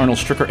Tune with Arnold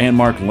Stricker and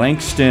Mark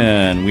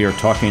Langston. We are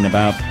talking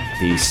about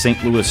the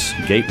St. Louis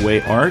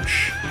Gateway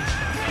Arch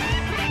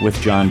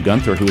with John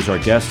Gunther, who is our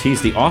guest.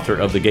 He's the author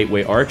of The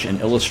Gateway Arch, an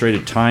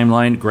illustrated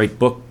timeline. Great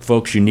book,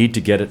 folks. You need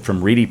to get it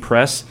from Reedy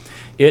Press.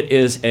 It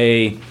is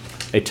a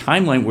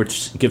timeline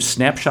which gives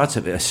snapshots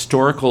of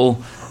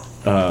historical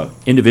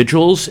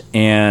individuals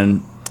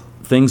and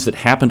things that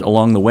happened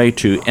along the way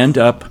to end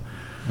up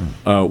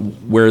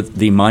where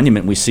the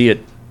monument, we see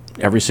it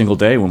every single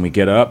day when we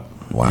get up.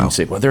 Wow. And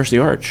say, well, there's the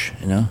arch.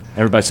 You know,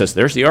 everybody says,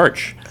 there's the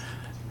arch.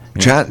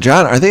 John,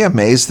 are they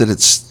amazed that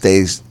it's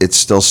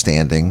still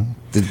standing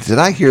Did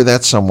I hear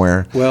that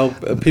somewhere? Well,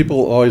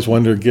 people always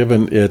wonder,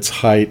 given its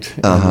height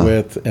and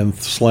width and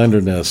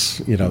slenderness,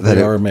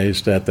 they are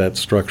amazed at that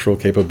structural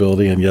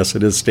capability. And yes,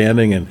 it is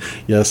standing. And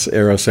yes,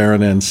 Eero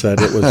Saarinen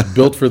said it was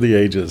built for the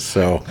ages.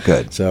 So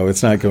good. So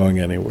it's not going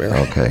anywhere.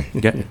 Okay.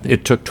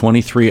 It took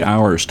 23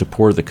 hours to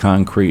pour the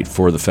concrete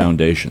for the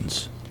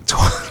foundations.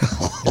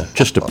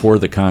 Just to pour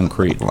the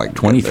concrete, like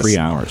 23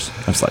 hours.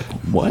 I was like,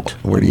 what?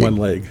 One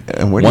leg.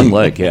 One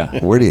leg,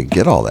 yeah. Where do you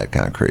get all that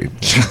concrete?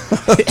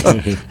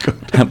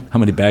 How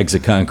many bags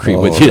of concrete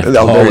would you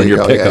haul in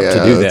your pickup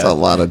to do that? It's a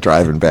lot of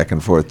driving back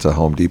and forth to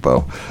Home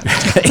Depot.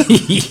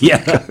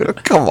 Yeah.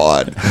 Come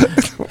on.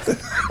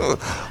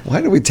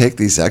 Why do we take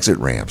these exit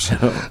ramps?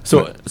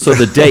 So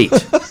the date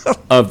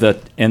of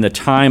the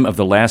time of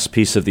the last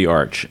piece of the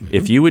arch,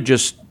 if you would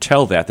just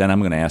tell that, then I'm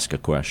going to ask a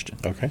question.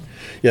 Okay.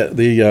 Yeah,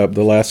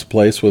 the last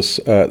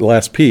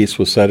piece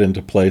was set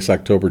into place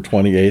October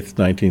 28th,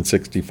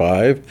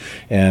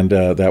 1965, and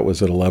that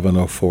was at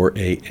 11:04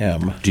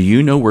 a.m. Do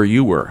you know where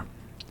you were?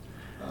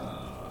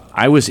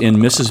 I was in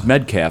Mrs.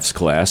 Medcalf's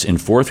class in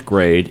 4th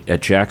grade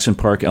at Jackson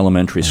Park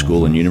Elementary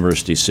School in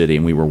University City,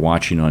 and we were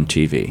watching on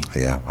TV.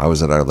 Yeah, I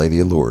was at Our Lady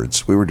of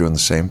Lourdes. We were doing the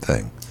same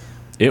thing.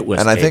 It was,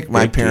 and I think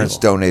my parents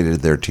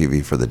donated their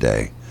TV for the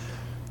day.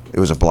 It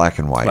was a black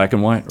and white. Black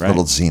and white, right.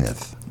 Little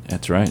Zenith.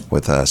 That's right.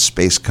 With a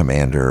Space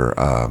Commander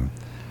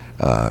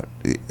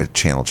a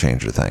channel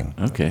changer thing.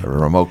 Okay. A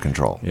remote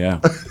control. Yeah.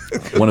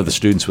 One of the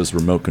students was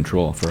remote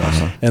control for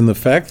us. And the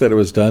fact that it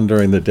was done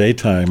during the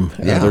daytime,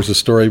 there's a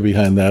story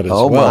behind that as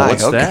well. My.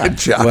 What's that?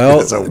 John,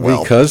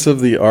 well, because of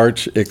the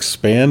arch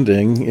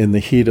expanding in the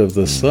heat of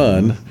the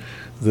sun,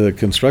 the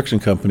construction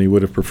company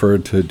would have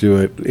preferred to do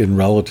it in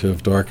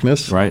relative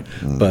darkness. Right.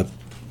 But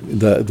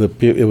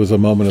it was a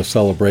moment of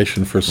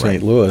celebration for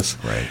St. Louis,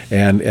 right.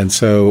 and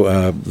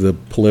so the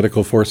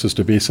political forces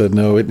to be said,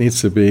 no, it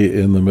needs to be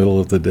in the middle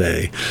of the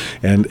day,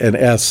 and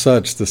as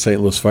such, the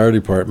St. Louis Fire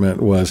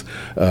Department was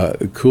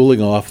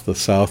cooling off the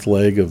south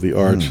leg of the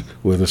arch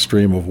with a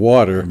stream of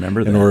water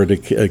in order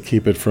to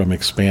keep it from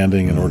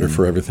expanding, in order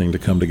for everything to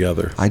come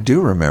together. I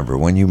do remember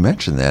when you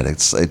mentioned that.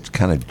 It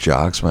kind of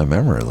jogs my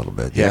memory a little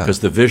bit. Yeah,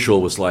 because the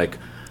visual was like.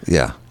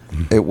 Yeah.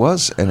 It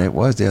was. That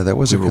was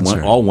a concern.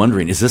 We were all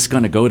wondering, is this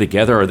going to go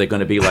together? Or are they going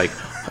to be like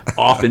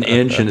off an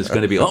inch, and it's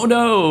going to be, oh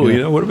no,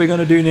 what are we going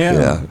to do now?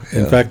 Yeah.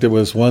 In fact, it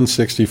was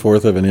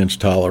 1/64 of an inch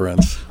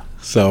tolerance.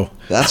 So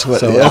that's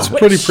what. So that's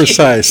pretty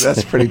precise.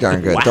 That's pretty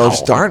darn good. Wow.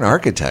 Those darn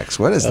architects.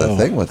 What is the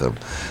thing with them?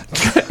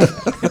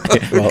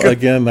 Well,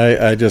 again,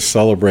 I just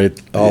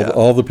celebrate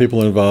all the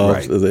people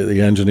involved, right.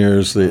 the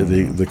engineers,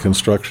 the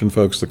construction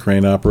folks, the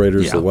crane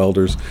operators, the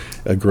welders.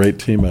 A great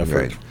team effort.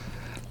 Right.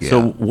 Yeah.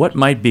 So what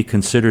might be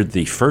considered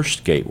the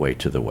first gateway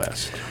to the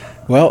West?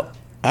 Well,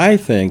 I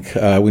think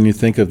when you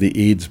think of the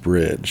Eads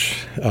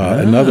Bridge,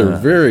 another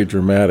very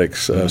dramatic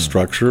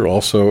structure,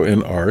 also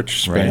an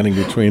arch spanning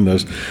between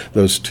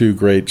those two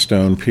great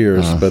stone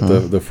piers, but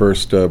the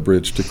first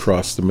bridge to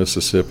cross the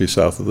Mississippi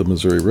south of the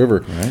Missouri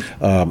River,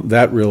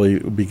 that really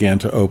began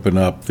to open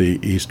up the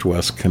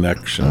east-west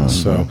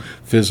connections. So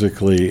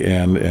physically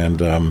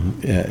and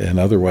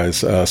otherwise.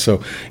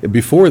 So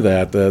before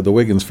that, the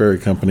Wiggins Ferry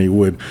Company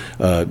would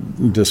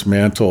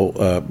dismantle,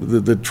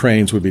 the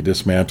trains would be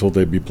dismantled,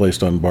 they'd be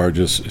placed on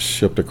barges,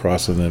 shipped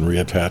across, and then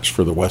reattached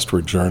for the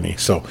westward journey.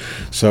 So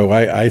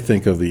I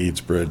think of the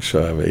Eads Bridge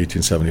of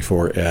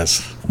 1874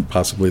 as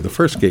possibly the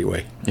first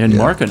gateway. And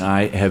Mark and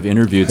I have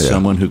interviewed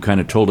someone who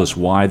kind of told us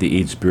why the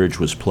Eads Bridge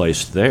was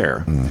placed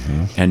there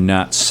and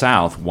not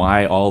south,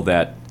 why all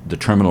that, the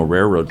terminal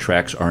railroad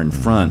tracks are in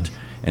front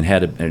and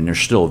they're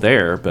still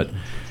there, but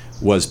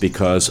was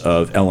because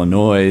of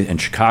Illinois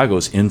and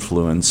Chicago's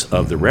influence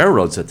of the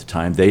railroads at the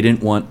time. They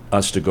didn't want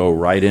us to go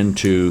right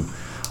into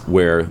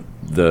where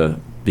the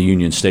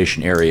Union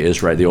Station area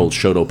is, right, the old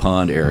Choteau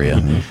Pond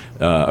area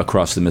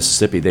across the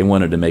Mississippi. They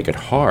wanted to make it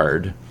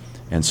hard,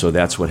 and so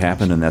that's what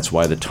happened, and that's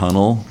why the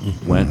tunnel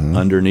went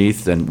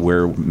underneath and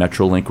where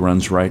Metrolink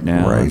runs right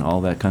now and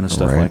all that kind of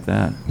stuff like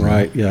that.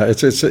 Right, yeah.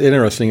 It's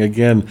interesting.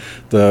 Again,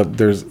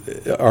 there's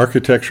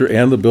architecture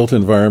and the built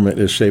environment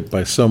is shaped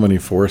by so many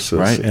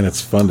forces, and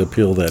it's fun to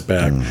peel that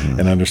back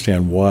and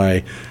understand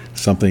why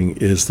something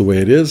is the way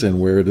it is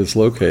and where it is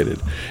located.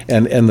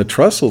 And the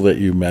trestle that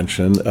you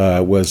mentioned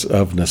was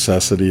of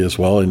necessity as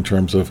well in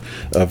terms of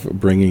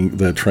bringing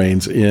the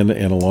trains in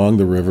and along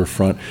the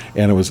riverfront,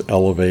 and it was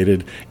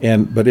elevated.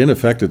 But in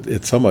effect,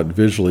 it somewhat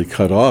visually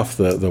cut off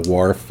the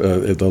wharf,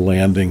 the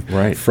landing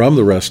from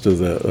the rest of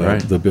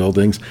the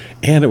buildings,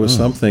 and it was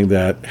something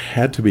that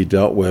had to be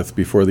dealt with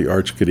before the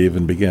arch could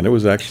even begin. It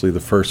was actually the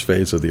first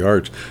phase of the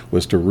arch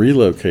was to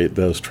relocate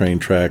those train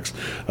tracks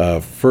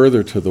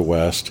further to the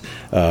west,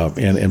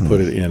 and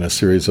put it in a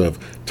series of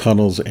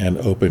tunnels and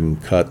open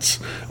cuts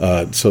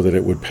so that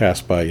it would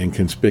pass by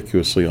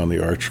inconspicuously on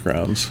the arch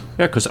grounds.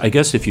 Yeah, because I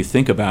guess if you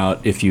think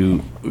about, if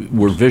you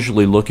were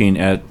visually looking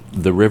at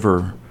the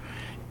river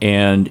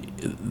and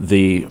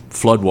the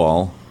flood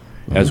wall,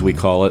 as we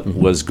call it,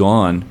 was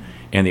gone,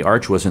 and the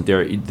arch wasn't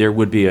there, there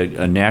would be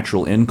a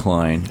natural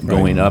incline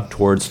going up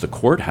towards the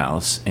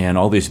courthouse, and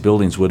all these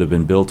buildings would have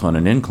been built on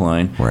an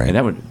incline, and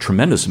that would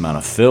tremendous amount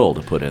of fill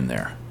to put in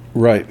there.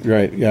 Right,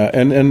 yeah,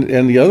 and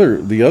the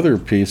other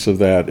piece of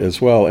that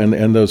as well,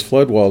 and those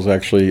flood walls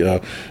actually,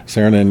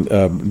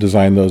 Saarinen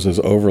designed those as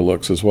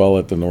overlooks as well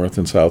at the north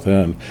and south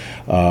end.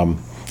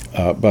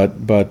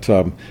 But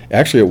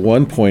actually, at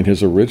one point,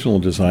 his original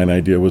design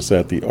idea was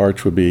that the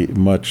arch would be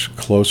much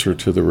closer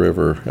to the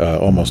river,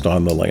 almost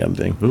on the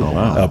landing. Ooh,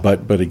 wow.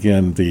 But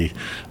again,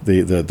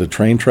 the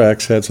train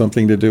tracks had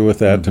something to do with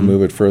that to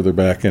move it further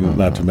back, and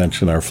not to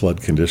mention our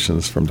flood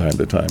conditions from time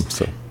to time.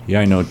 So.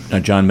 Yeah, I know.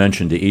 John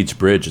mentioned the Eads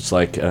Bridge. It's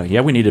like,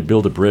 we need to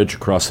build a bridge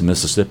across the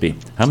Mississippi.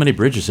 How many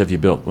bridges have you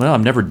built? Well,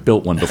 I've never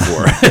built one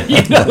before.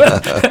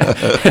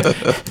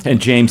 And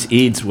James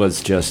Eads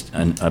was just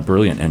a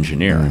brilliant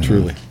engineer.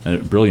 Truly. A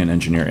brilliant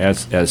engineer.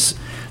 As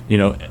you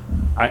know,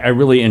 I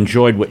really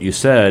enjoyed what you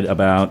said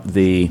about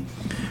the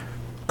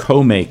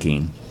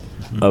co-making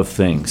of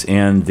things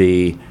and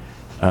the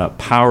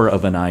power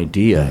of an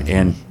idea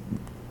and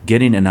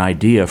getting an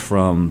idea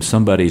from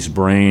somebody's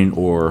brain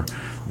or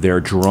their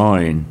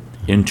drawing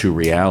into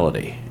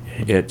reality.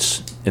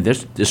 This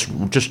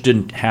just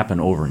didn't happen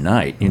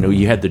overnight. You know,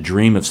 you had the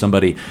dream of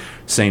somebody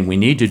saying we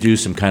need to do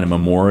some kind of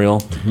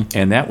memorial,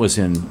 and that was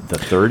in the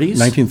 30s?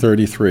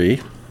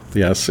 1933.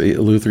 Yes,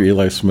 Luther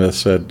Eli Smith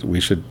said we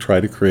should try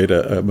to create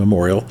a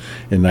memorial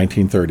in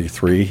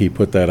 1933. He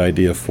put that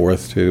idea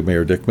forth to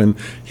Mayor Dickman.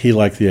 He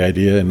liked the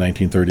idea. In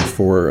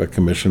 1934, a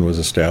commission was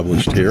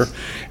established here.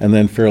 And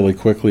then fairly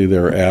quickly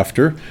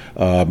thereafter,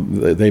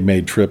 they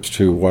made trips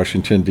to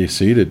Washington,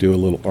 D.C. to do a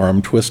little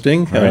arm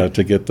twisting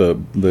to get the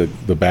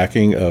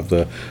backing of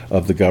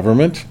the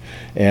government.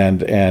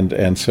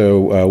 And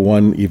so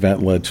one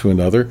event led to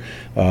another.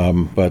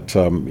 But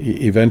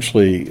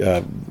eventually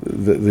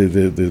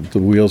the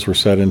wheels were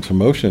set into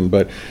motion,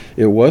 but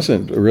it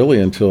wasn't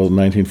really until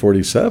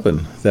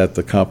 1947 that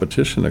the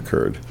competition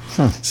occurred.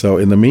 So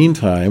in the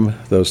meantime,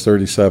 those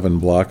 37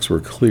 blocks were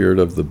cleared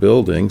of the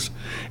buildings.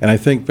 And I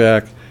think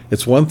back,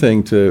 it's one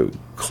thing to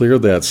clear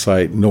that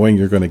site knowing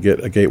you're going to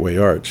get a gateway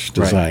arch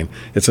design.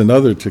 It's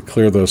another to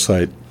clear the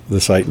site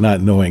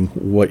not knowing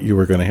what you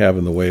were going to have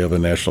in the way of a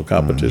national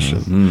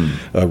competition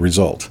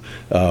result.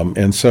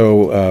 And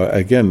so,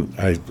 again,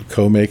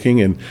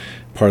 co-making and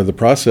part of the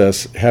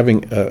process,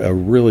 having a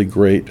really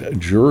great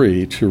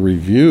jury to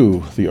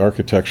review the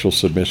architectural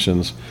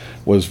submissions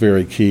was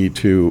very key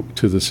to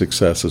the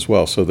success as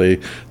well. So they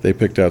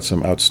picked out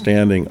some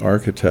outstanding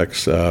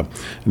architects,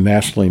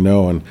 nationally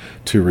known,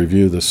 to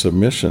review the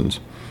submissions.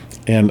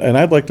 And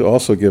I'd like to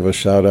also give a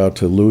shout out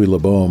to Louis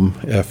Labaume,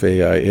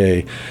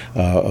 FAIA,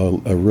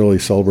 a really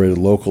celebrated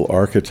local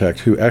architect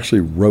who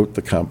actually wrote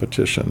the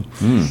competition.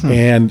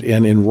 And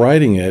in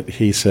writing it,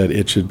 he said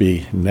it should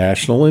be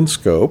national in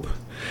scope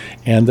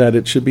and that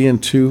it should be in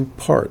two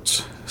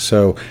parts.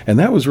 So, and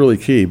that was really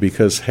key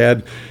because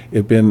had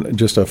it been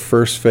just a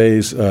first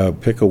phase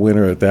pick a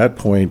winner at that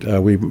point,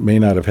 we may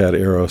not have had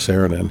Eero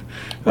Saarinen.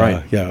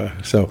 Right.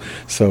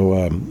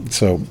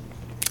 So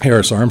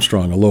Harris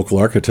Armstrong, a local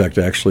architect,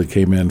 actually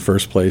came in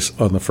first place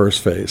on the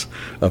first phase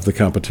of the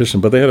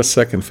competition. But they had a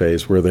second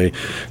phase where they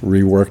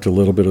reworked a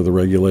little bit of the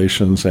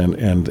regulations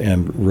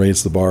and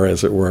raised the bar,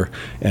 as it were,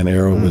 and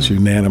Eero was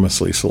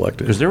unanimously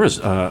selected. Because there was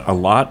a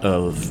lot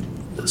of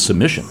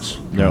submissions.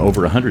 There are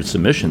over 100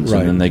 submissions,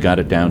 and then they got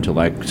it down to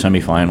like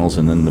semifinals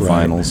and then the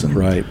finals.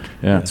 And,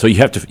 yeah. So you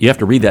have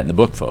to read that in the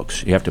book,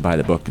 folks. You have to buy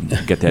the book and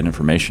get that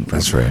information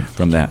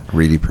from that.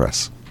 Reedy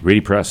Press.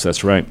 Reedy Press,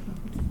 that's right.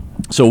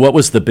 So what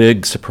was the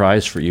big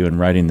surprise for you in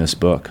writing this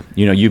book?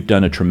 You know, you've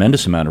done a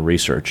tremendous amount of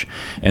research,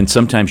 and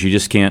sometimes you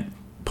just can't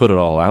put it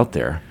all out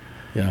there.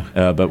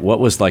 Yeah. But what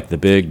was like the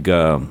big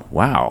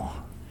wow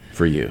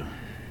for you?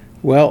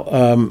 Well,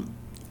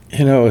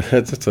 you know,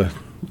 it's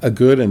a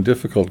good and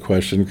difficult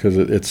question because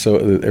it's so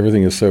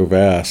everything is so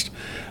vast.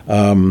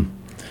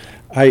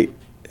 I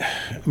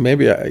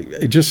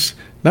just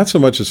not so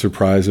much a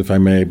surprise, if I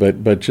may,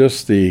 but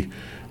just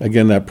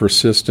again, that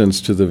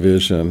persistence to the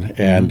vision,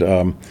 and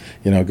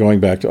going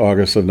back to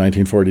August of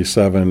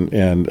 1947,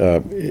 and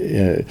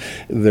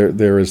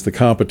there is the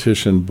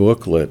competition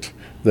booklet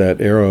that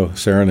Eero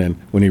Saarinen,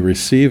 when he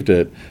received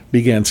it,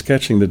 began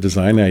sketching the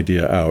design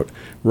idea out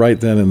right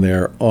then and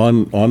there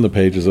on the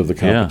pages of the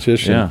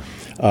competition.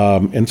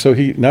 And so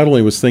he not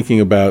only was thinking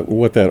about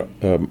what that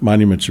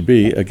monument should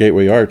be, a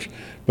gateway arch,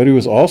 but he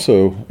was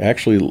also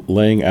actually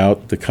laying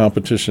out the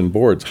competition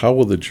boards. How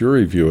will the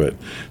jury view it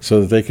so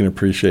that they can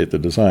appreciate the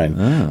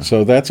design?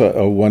 So that's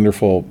a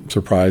wonderful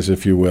surprise,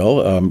 if you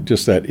will.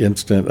 Just that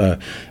instant,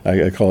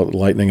 I call it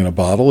lightning in a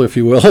bottle, if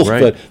you will,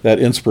 but that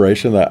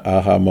inspiration, that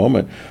aha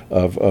moment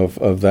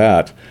of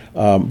that.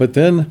 But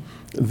then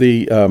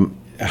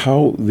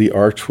how the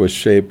arch was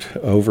shaped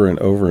over and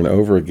over and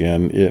over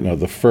again.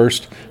 The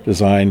first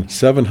design,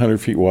 700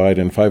 feet wide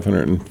and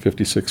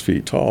 556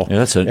 feet tall.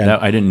 Yeah,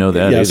 I didn't know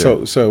that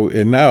either. So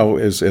and now,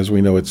 as we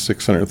know, it's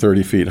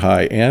 630 feet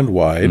high and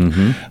wide.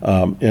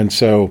 And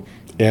so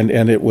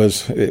And it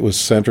was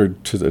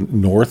centered to the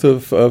north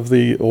of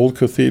the old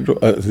cathedral,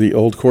 the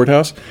old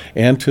courthouse,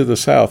 and to the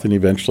south, and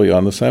eventually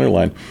on the center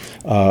line.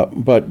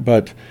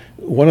 But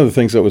one of the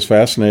things that was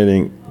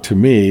fascinating to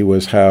me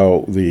was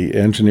how the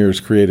engineers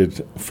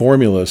created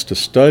formulas to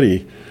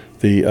study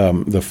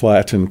the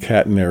flattened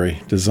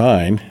catenary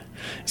design.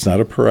 It's not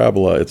a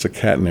parabola; it's a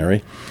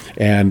catenary,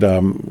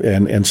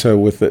 and so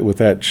with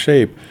that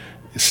shape.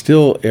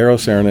 Still,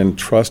 Eros Saarinen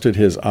trusted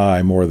his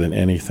eye more than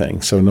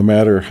anything. So no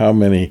matter how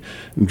many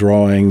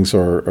drawings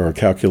or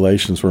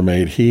calculations were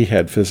made, he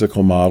had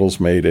physical models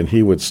made, and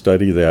he would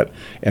study that.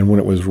 And when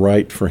it was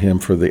right for him,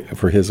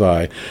 for his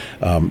eye,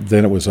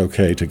 then it was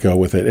okay to go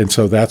with it. And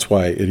so that's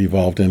why it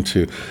evolved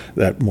into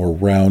that more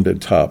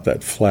rounded top,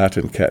 that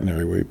flattened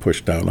catenary where you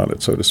push down on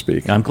it, so to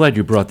speak. I'm glad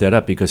you brought that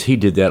up because he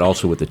did that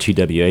also with the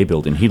TWA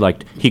building.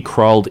 He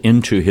crawled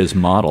into his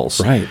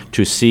models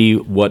to see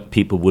what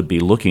people would be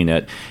looking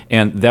at.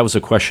 And that was a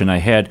question I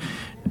had.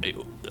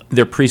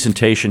 Their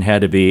presentation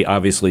had to be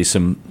obviously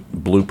some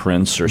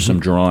blueprints or some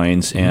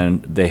drawings,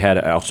 and they had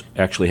to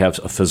actually have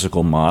a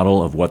physical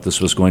model of what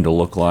this was going to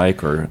look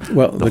like, or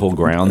the whole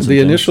grounds. The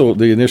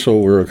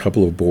initial were a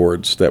couple of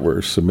boards that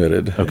were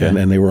submitted,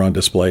 and they were on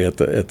display at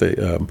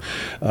the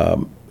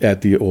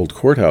old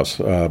courthouse.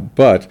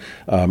 But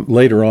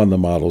later on, the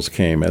models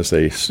came as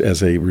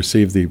they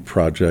received the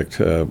project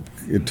to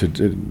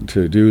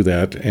do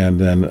that,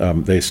 and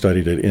then they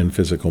studied it in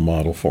physical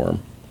model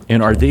form.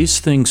 And are these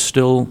things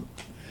still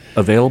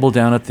available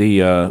down at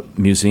the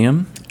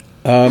museum?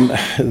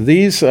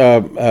 These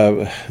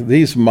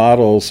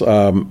models,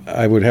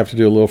 I would have to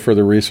do a little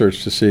further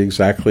research to see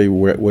exactly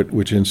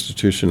which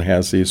institution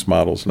has these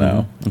models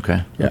now.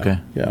 Mm-hmm. Okay.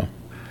 Yeah.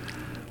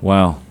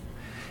 Wow.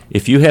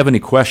 If you have any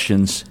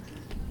questions,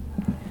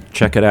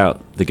 check it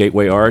out. The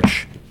Gateway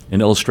Arch,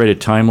 an illustrated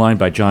timeline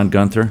by John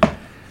Gunther.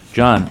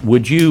 John,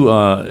 would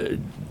you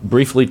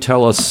briefly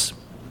tell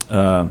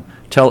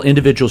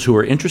individuals who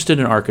are interested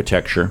in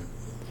architecture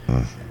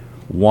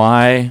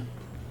why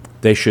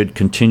they should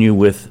continue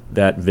with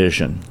that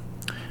vision,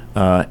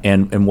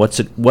 and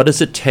what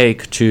does it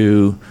take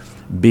to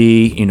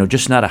be,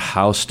 just not a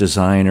house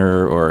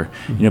designer, or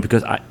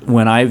because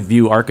when I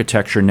view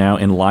architecture now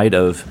in light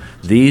of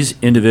these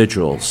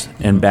individuals,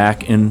 and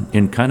back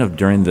in kind of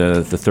during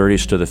the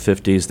 30s to the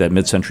 50s, that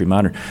mid-century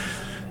modern,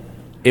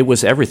 it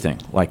was everything.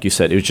 Like you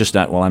said, it was just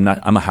not,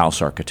 I'm a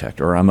house architect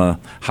or I'm a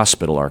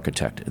hospital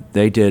architect.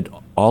 They did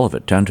all of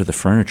it, down to the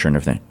furniture and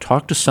everything.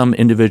 Talk to some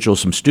individuals,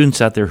 some students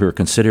out there who are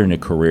considering a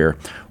career.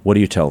 What do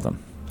you tell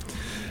them?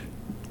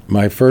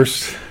 My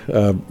first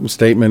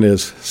statement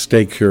is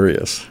stay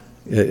curious.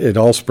 It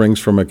all springs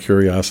from a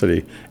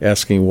curiosity,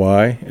 asking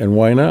why and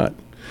why not.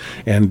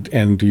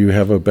 And do you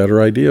have a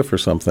better idea for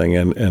something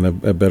and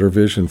a better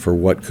vision for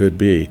what could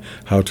be,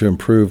 how to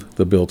improve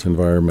the built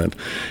environment?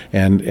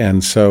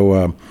 And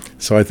so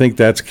I think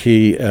that's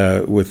key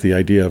with the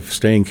idea of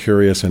staying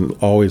curious and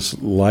always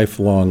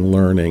lifelong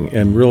learning.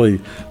 And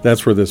really,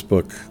 that's where this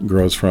book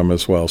grows from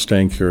as well,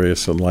 staying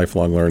curious and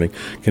lifelong learning,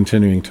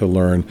 continuing to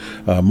learn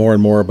more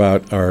and more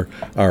about our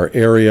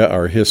area,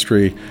 our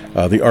history,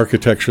 the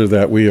architecture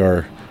that we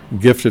are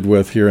gifted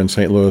with here in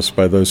St. Louis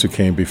by those who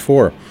came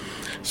before.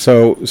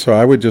 So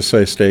I would just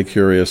say stay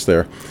curious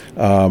there,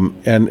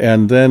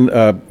 and then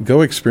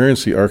go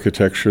experience the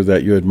architecture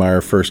that you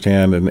admire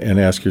firsthand, and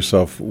ask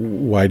yourself,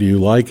 why do you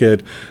like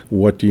it?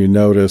 What do you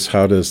notice?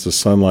 How does the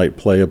sunlight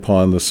play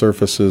upon the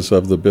surfaces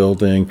of the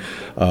building?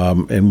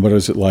 And what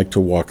is it like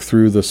to walk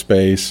through the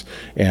space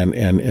and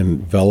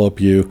envelop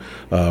you?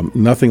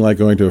 Nothing like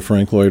going to a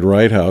Frank Lloyd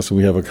Wright house, and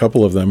we have a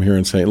couple of them here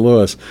in St.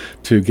 Louis,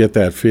 to get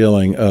that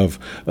feeling of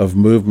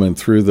movement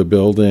through the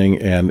building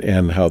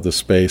and how the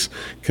space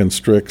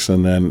constricts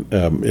and then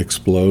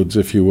explodes,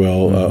 if you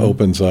will,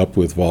 opens up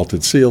with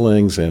vaulted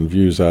ceilings and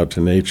views out to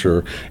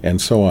nature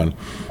and so on.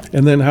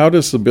 And then how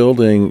does the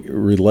building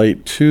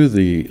relate to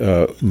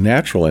the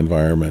natural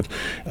environment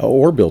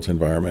or built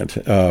environment?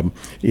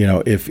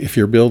 If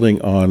you're building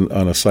on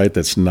a site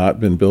that's not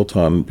been built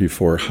on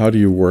before, how do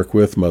you work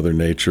with Mother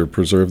Nature,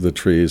 preserve the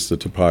trees, the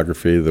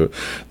topography,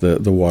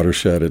 the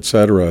watershed, et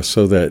cetera,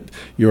 so that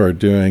you are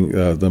doing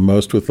the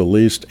most with the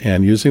least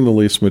and using the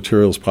least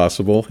materials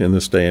possible in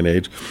this day and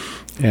age?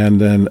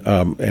 And then,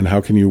 and how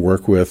can you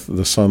work with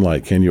the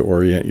sunlight? Can you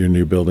orient your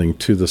new building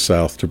to the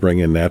south to bring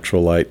in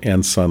natural light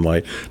and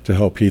sunlight to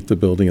help heat the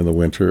building in the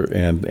winter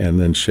and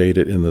then shade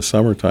it in the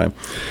summertime?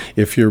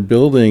 If you're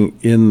building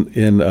in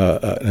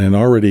an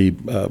already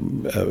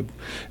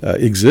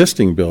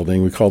existing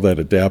building, we call that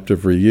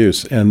adaptive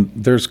reuse, and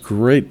there's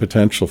great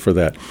potential for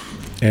that.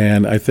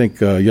 And I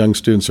think young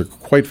students are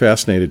quite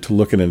fascinated to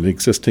look at an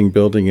existing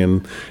building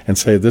and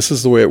say, this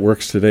is the way it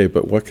works today,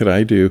 but what could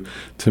I do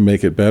to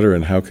make it better,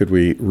 and how could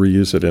we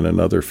reuse it in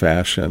another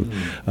fashion?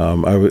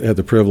 I had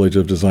the privilege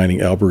of designing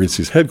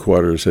Albaresi's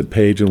headquarters at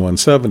Page and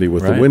 170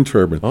 with the wind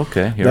turbine.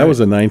 Okay, that was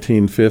a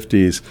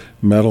 1950s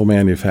metal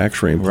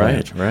manufacturing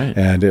plant. Right.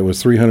 And it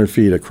was 300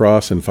 feet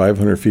across and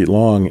 500 feet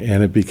long,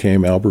 and it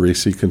became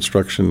Albaresi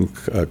Construction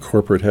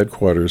corporate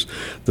headquarters.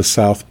 The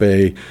South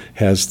Bay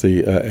has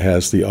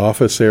the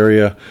office campus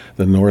area.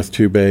 The north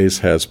 2 bays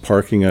has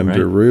parking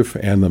under roof,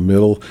 and the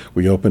middle,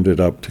 we opened it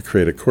up to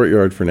create a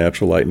courtyard for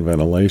natural light and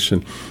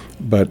ventilation.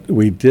 But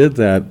we did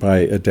that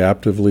by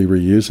adaptively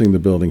reusing the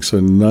building,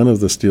 so none of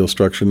the steel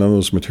structure, none of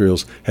those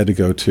materials had to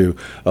go to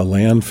a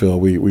landfill.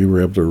 We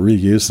were able to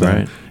reuse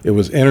them. Right. It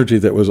was energy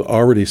that was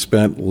already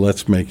spent.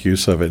 Let's make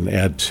use of it and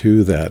add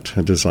to that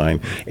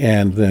design.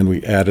 And then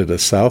we added a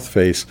south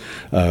face,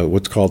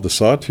 what's called the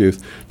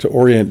sawtooth, to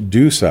orient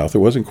due south. It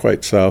wasn't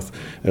quite south,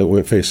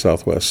 it faced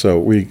southwest. So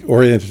we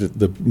oriented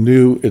the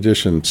new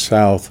addition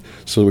south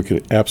so we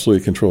could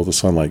absolutely control the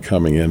sunlight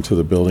coming into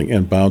the building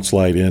and bounce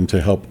light in to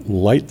help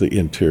light the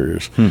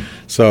interiors.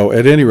 So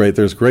at any rate,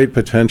 there's great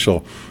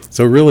potential.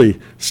 So really,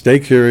 stay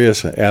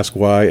curious, ask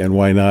why and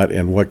why not,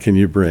 and what can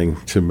you bring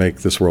to make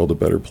this world a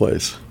better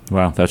place.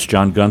 Wow, that's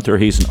John Gunther.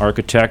 He's an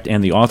architect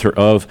and the author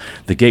of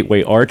The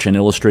Gateway Arch, an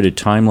illustrated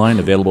timeline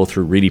available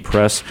through Reedy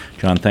Press.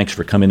 John, thanks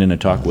for coming in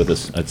and talking with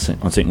us on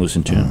St. Louis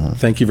in Tune.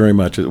 Thank you very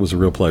much. It was a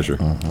real pleasure.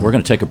 We're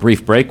going to take a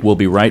brief break. We'll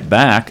be right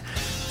back.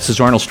 This is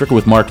Arnold Stricker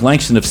with Mark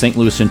Langston of St.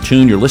 Louis in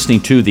Tune. You're listening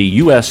to the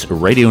U.S.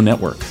 Radio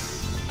Network.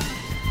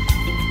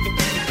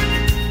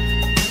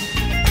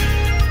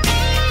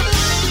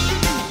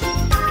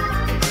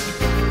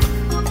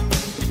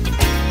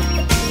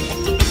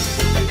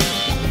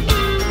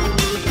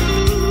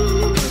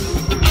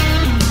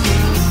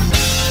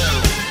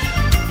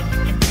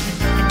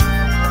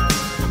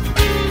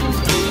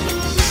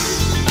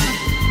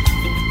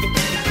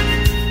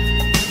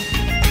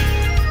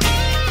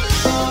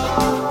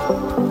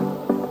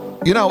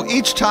 You know,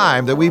 each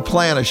time that we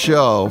plan a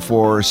show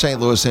for St.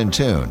 Louis in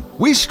Tune,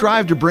 we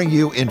strive to bring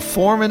you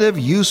informative,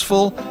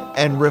 useful,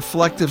 and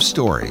reflective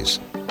stories,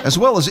 as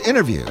well as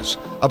interviews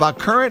about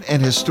current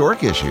and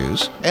historic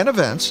issues and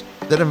events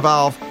that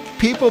involve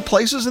people,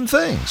 places, and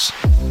things.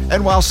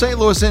 And while St.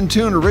 Louis in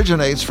Tune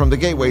originates from the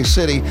Gateway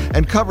City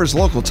and covers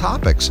local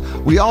topics,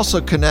 we also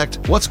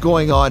connect what's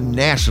going on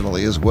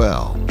nationally as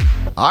well.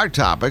 Our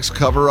topics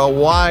cover a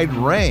wide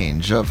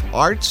range of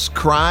arts,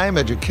 crime,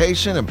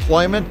 education,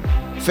 employment,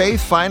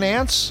 faith,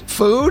 finance,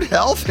 food,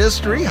 health,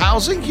 history,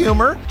 housing,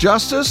 humor,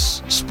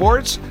 justice,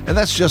 sports, and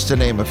that's just to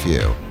name a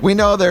few. We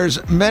know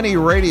there's many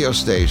radio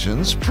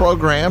stations,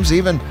 programs,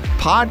 even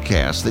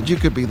podcasts that you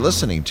could be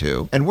listening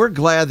to, and we're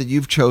glad that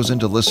you've chosen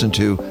to listen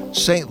to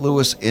St.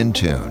 Louis in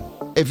Tune.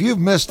 If you've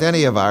missed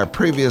any of our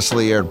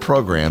previously aired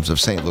programs of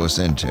St. Louis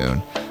in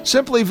Tune,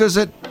 simply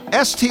visit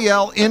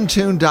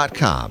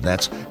stlintune.com.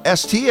 That's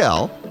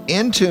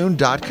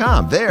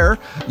stlintune.com. There,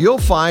 you'll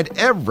find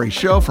every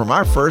show from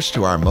our first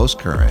to our most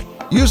current.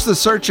 Use the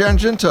search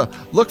engine to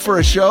look for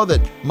a show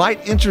that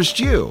might interest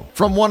you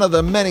from one of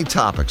the many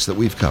topics that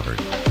we've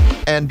covered.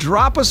 And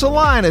drop us a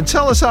line and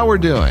tell us how we're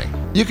doing.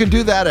 You can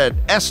do that at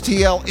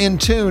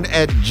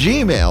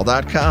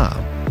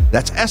stlintune@gmail.com.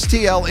 That's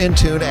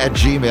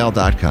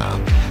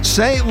stlintune@gmail.com.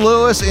 St.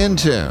 Louis in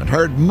Tune,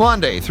 heard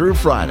Monday through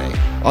Friday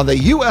on the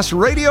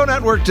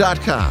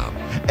usradionetwork.com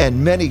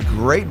and many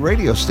great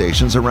radio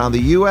stations around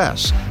the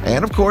U.S.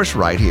 and, of course,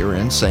 right here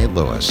in St.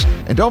 Louis.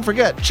 And don't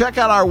forget, check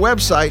out our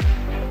website,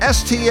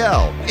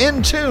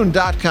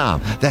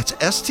 stlintune.com. That's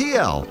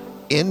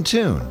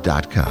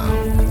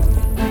stlintune.com.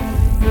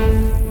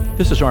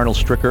 This is Arnold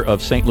Stricker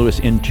of St. Louis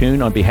in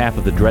Tune on behalf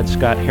of the Dred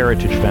Scott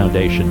Heritage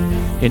Foundation.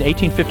 In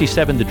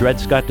 1857, the Dred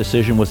Scott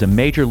decision was a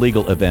major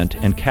legal event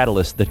and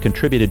catalyst that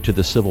contributed to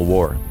the Civil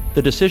War.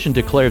 The decision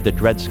declared that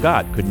Dred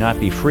Scott could not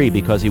be free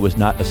because he was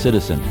not a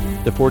citizen.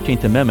 The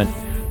 14th Amendment,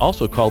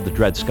 also called the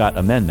Dred Scott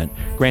Amendment,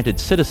 granted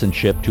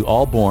citizenship to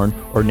all born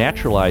or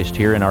naturalized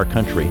here in our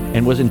country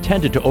and was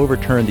intended to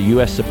overturn the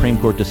U.S. Supreme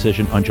Court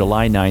decision on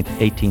July 9,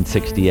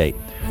 1868.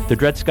 The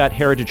Dred Scott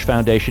Heritage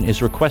Foundation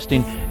is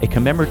requesting a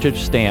commemorative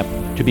stamp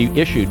to be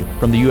issued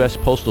from the U.S.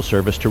 Postal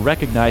Service to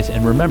recognize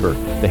and remember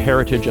the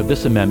heritage of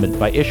this amendment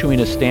by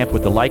issuing a stamp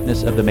with the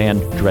likeness of the man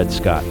Dred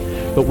Scott.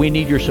 But we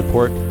need your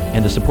support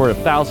and the support of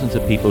thousands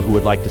of people who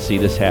would like to see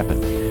this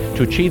happen.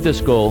 To achieve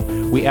this goal,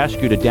 we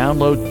ask you to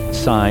download,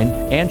 sign,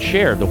 and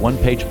share the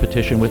one-page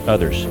petition with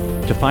others.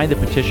 To find the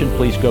petition,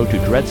 please go to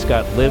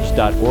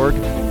dredscottlives.org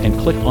and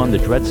click on the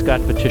Dred Scott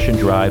Petition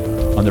Drive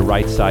on the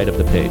right side of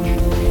the page.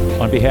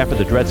 On behalf of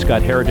the Dred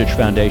Scott Heritage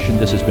Foundation,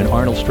 this has been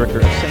Arnold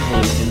Stricker of St.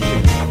 Louis in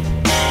Tune.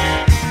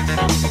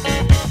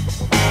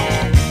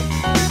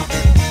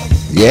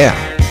 Yeah.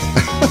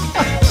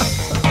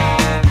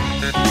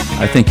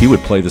 I think you would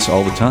play this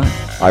all the time.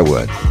 I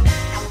would.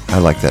 I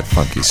like that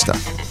funky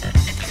stuff.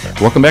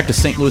 Welcome back to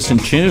St. Louis in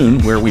Tune,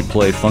 where we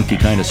play funky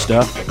kind of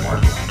stuff.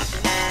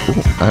 Ooh,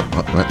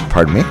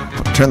 pardon me?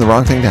 Turn the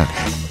wrong thing down.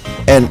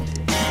 And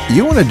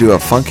you want to do a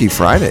Funky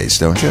Fridays,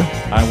 don't you?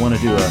 I want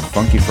to do a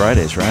Funky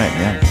Fridays, right,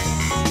 yeah.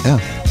 Yeah.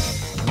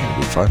 It'll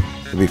be fun.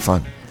 It'll be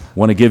fun.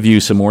 Want to give you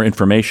some more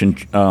information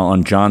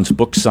on John's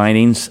book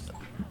signings.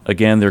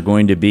 Again, they're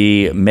going to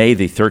be May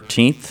the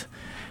 13th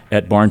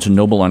at Barnes &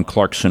 Noble on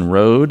Clarkson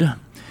Road,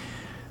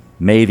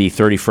 May the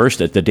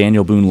 31st at the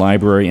Daniel Boone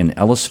Library in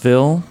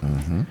Ellisville,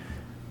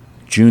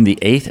 June the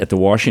 8th at the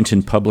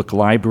Washington Public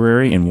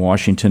Library in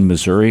Washington,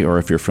 Missouri, or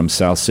if you're from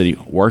South City,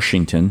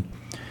 Washington,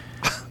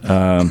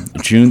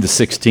 June the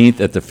 16th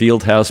at the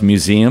Fieldhouse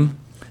Museum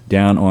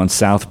down on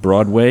South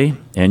Broadway.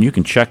 And you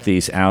can check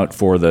these out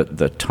for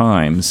the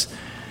times.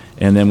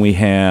 And then we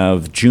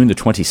have June the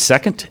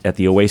 22nd at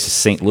the Oasis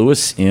St.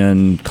 Louis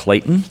in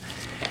Clayton.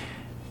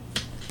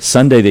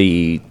 Sunday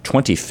the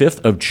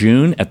 25th of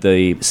June at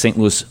the St.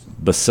 Louis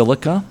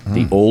Basilica,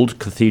 the Old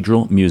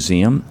Cathedral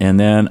Museum. And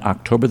then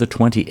October the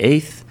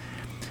 28th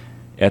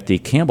at the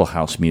Campbell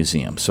House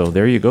Museum. So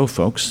there you go,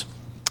 folks.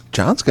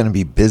 John's going to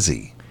be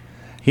busy.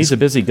 He's a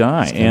busy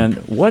guy. And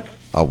what...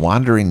 A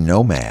wandering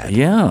nomad.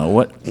 Yeah,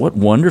 what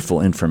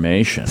wonderful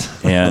information.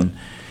 And,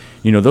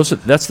 you know,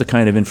 that's the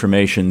kind of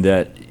information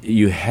that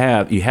you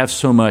have. You have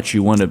so much,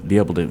 you want to be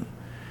able to,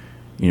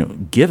 you know,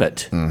 give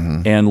it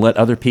and let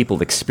other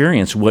people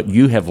experience what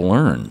you have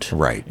learned.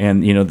 Right.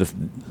 And, you know,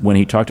 when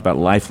he talked about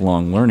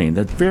lifelong learning,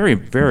 that's very,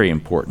 very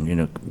important. You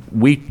know,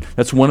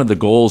 that's one of the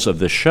goals of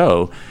the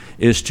show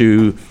is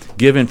to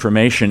give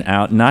information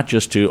out, not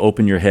just to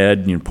open your head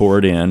and pour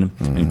it in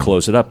and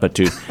close it up, but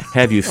to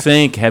have you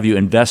think, have you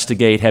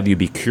investigate, have you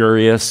be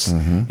curious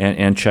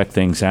and check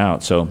things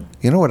out. So,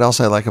 you know what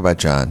else I like about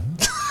John?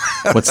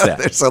 What's that?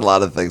 There's a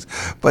lot of things,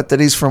 but that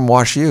he's from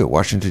WashU,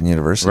 Washington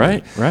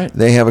University. Right.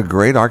 They have a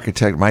great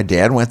architect. My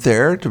dad went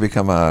there to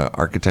become an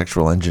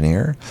architectural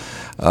engineer,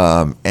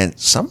 and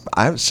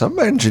some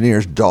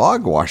engineers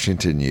dog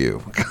Washington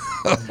U.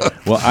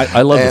 Well,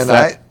 I love the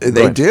fact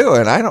they do,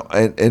 and I don't,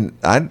 and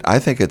I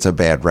think it's a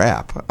bad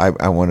rap.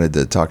 I wanted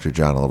to talk to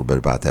John a little bit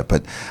about that,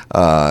 but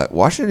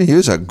Washington U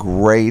is a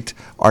great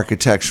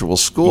architectural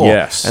school.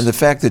 Yes, and the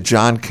fact that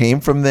John came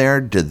from there,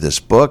 did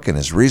this book and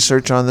his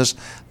research on this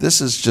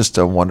is just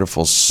a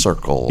wonderful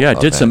circle. Yeah,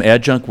 did some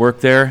adjunct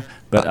work there.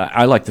 But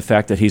I like the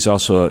fact that he's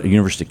also a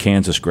University of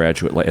Kansas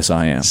graduate, as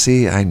I am.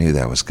 See, I knew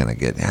that was going to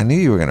get. I knew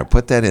you were going to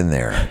put that in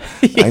there.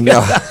 I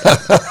know,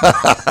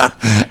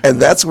 and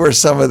that's where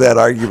some of that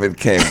argument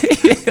came.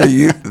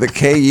 The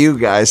KU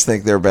guys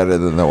think they're better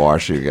than the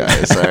WashU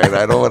guys. All right,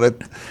 I don't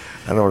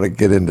want to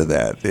get into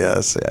that.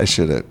 Yes, I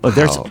should have. Well,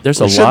 there's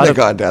a lot of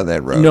gone down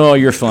that road. No,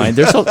 you're fine.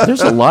 There's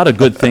a lot of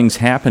good things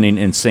happening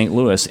in St.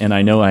 Louis, and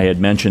I know I had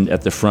mentioned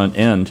at the front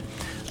end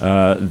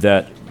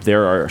that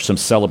there are some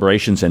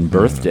celebrations and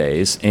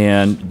birthdays.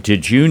 And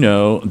did you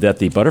know that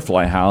the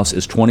Butterfly House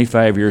is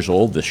 25 years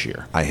old this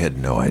year? I had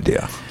no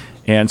idea.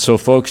 And so,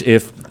 folks,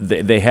 if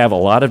they have a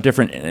lot of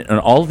different, and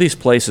all of these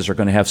places are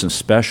going to have some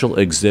special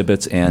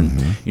exhibits,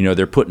 and you know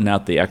they're putting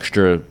out the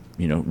extra,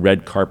 you know,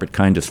 red carpet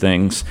kind of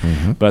things.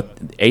 But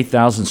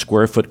 8,000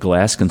 square foot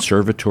glass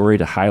conservatory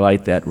to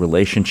highlight that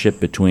relationship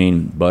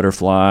between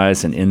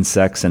butterflies and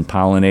insects and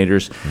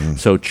pollinators.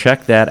 So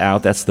check that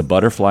out. That's the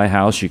Butterfly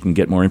House. You can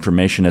get more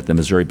information at the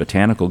Missouri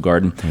Botanical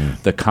Garden.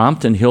 The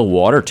Compton Hill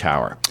Water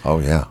Tower. Oh,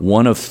 yeah.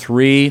 One of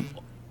 3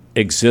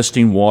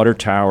 existing water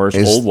towers,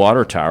 old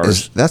water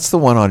towers. That's the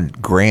one on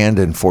Grand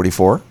and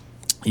 44?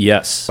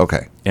 Yes.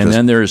 Okay. And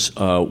then there's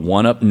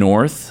one up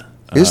north.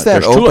 Is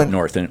that there's open? 2 up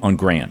north on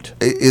Grant.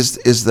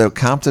 Is the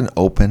Compton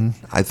open?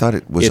 I thought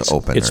it was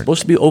open. It's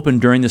supposed to be open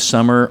during the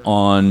summer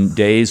on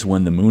days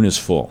when the moon is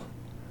full.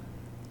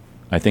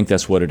 I think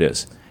that's what it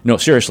is. No,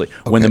 seriously,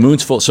 when the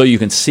moon's full, so you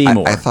can see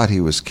more. I thought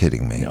he was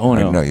kidding me. Oh,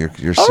 no. No,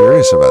 you're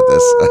serious about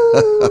this.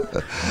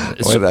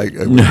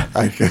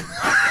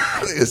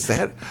 Is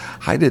that?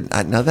 I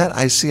didn't. Now that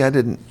I see, I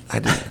didn't.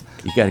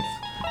 You got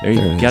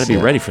to be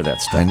ready for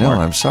that stuff. I know. Mark.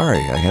 I'm sorry.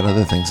 I had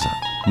other things to.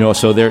 No,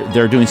 so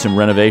they're doing some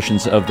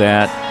renovations of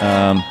that.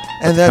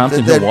 And the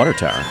Compton Hill Water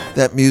Tower.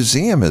 That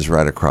museum is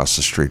right across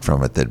the street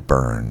from it that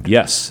burned.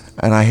 Yes.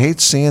 And I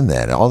hate seeing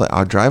that.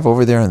 I'll drive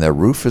over there and the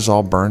roof is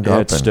all burned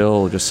up. It's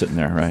still just sitting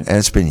there, right? And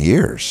it's been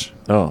years.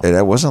 Oh.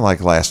 It wasn't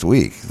like last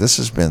week. This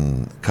has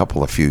been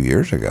a few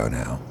years ago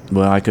now.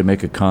 Well, I could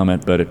make a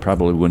comment, but it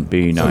probably wouldn't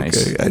be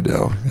nice. Okay, I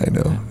know.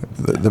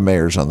 The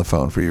mayor's on the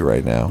phone for you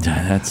right now.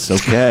 That's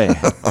okay.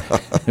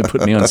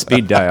 Put me on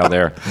speed dial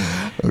there.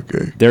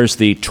 Okay. There's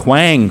the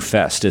Twang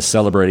Fest is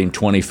celebrating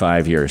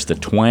 25 years. The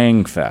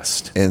Twang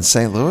Fest. In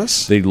St.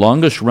 Louis? The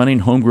longest running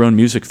homegrown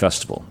music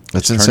festival.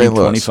 It's in St.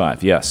 Louis.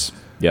 25, yes.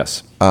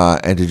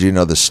 And did you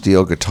know the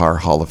Steel Guitar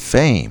Hall of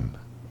Fame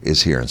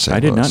is here in St. Louis? I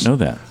did not know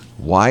that.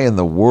 Why in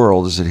the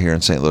world is it here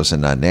in St. Louis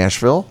and not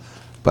Nashville?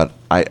 But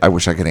I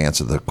wish I could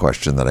answer the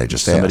question that I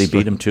just asked. Somebody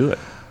beat him to it.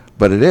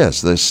 But it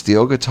is the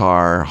Steel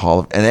Guitar Hall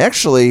of, and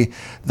actually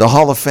the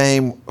Hall of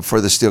Fame for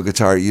the steel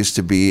guitar used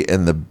to be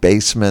in the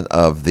basement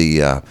of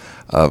the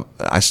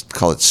I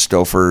call it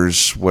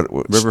Stouffer's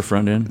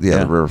Riverfront Inn. Yeah,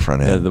 the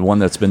Riverfront Inn. Yeah, the one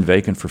that's been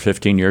vacant for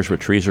 15 years, where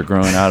trees are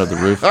growing out of the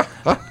roof.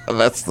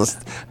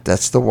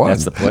 That's the one.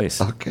 That's the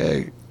place.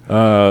 Okay.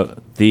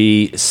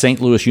 The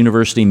St. Louis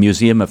University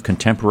Museum of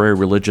Contemporary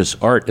Religious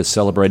Art is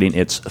celebrating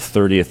its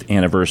 30th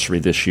anniversary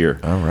this year.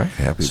 All right,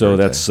 happy so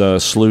birthday. That's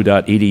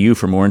SLU.edu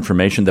for more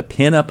information. The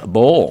Pinup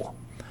Bowl.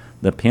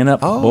 The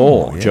Pinup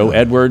Bowl. Yeah. Joe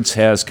Edwards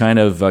has kind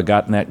of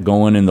gotten that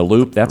going in the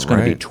loop. That's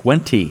going to be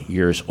 20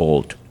 years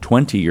old.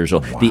 20 years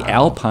old. Wow. The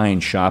Alpine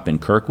Shop in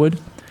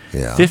Kirkwood,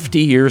 50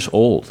 years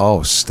old.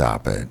 Oh,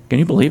 stop it. Can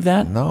you believe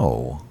that?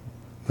 No.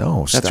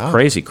 No, That's stop.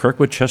 crazy.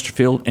 Kirkwood,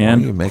 Chesterfield,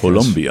 and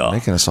Columbia.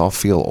 Making us all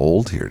feel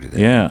old here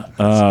today. Yeah.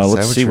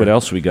 Let's see what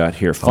else we got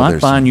here.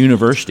 Fontbonne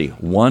University,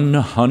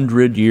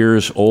 100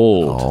 years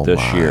old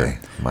this year.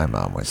 My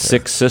mom went there.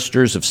 6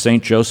 Sisters of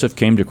St. Joseph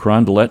came to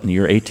Carondelet in the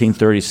year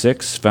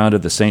 1836,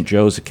 founded the St.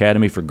 Joe's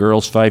Academy for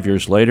Girls 5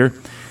 years later,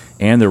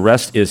 and the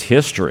rest is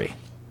history.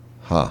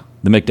 Huh.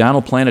 The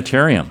McDonald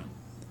Planetarium.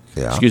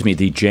 Yeah. Excuse me,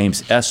 the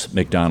James S.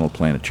 McDonald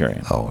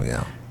Planetarium. Oh,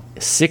 yeah.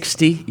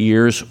 60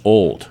 years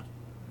old.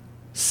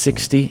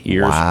 60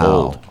 years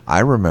old. I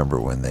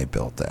remember when they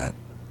built that.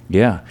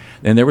 Yeah.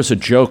 And there was a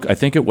joke. I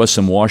think it was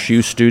some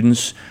WashU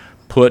students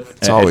put,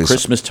 at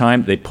Christmas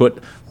time, they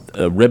put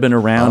a ribbon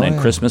around and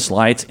Christmas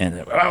lights.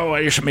 And,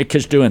 what are some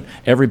kids doing?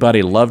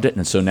 Everybody loved it.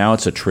 And so now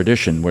it's a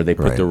tradition where they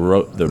put the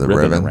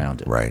ribbon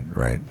around it.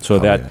 Right. So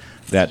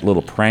that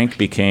little prank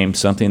became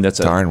something that's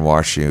darn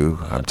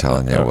WashU, I'm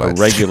telling you what.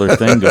 A regular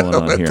thing going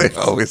on here. They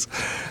always...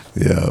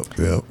 Yeah.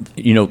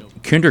 You know,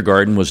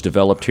 kindergarten was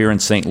developed here in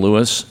St.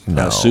 Louis.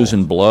 No.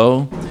 Susan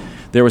Blow.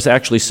 There was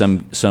actually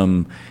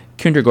some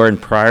kindergarten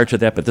prior to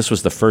that, but this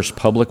was the first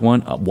public one.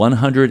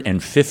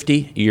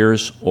 150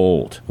 years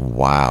old.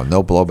 Wow.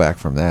 No blowback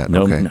from that.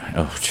 Okay.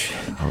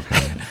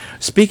 Okay.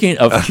 Speaking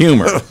of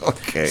humor.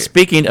 Okay.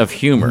 Speaking of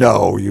humor.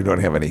 No, you don't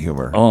have any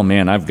humor. Oh,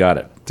 man, I've got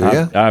it. Do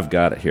you? I've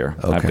got it here.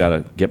 Okay. I've got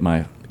to get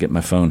my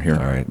phone here.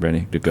 All right.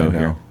 Ready to go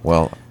here.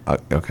 Well,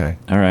 okay.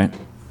 All right.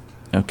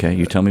 Okay,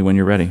 you tell me when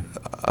you're ready.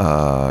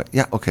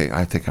 Yeah, okay,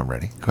 I think I'm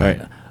ready. Go ahead.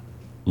 Right.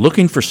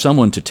 Looking for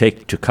someone to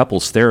take to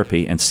couples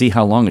therapy and see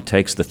how long it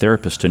takes the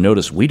therapist to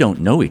notice we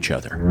don't know each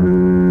other.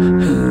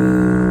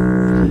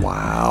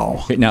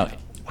 Wow. Now,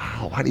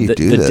 how do you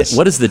do this?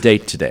 What is the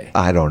date today?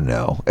 I don't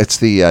know. It's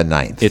the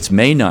 9th. It's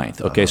May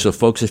 9th. Okay, so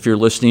folks, if you're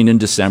listening in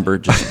December,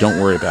 just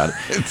don't worry about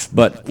it.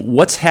 But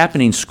what's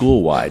happening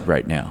school-wide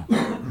right now?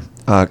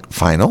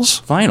 Finals.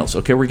 Finals.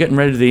 Okay, we're getting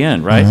ready to the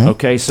end, right? Mm-hmm.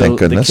 Okay, so Thank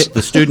goodness.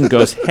 The student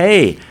goes,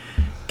 hey,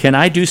 can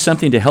I do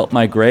something to help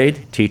my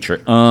grade?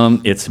 Teacher,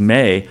 it's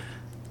May.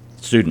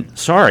 Student,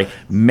 sorry,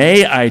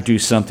 may I do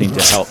something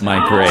to help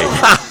my grade?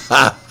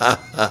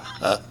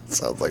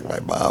 Sounds like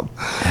my mom.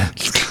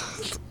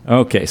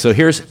 Okay, so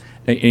here's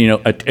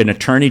an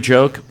attorney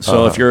joke.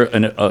 So if you're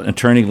an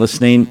attorney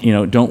listening,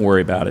 don't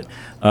worry about it.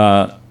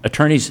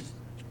 Attorneys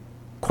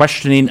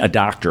questioning a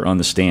doctor on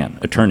the stand.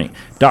 Attorney,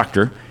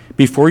 doctor,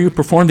 before you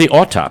performed the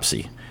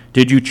autopsy,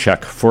 did you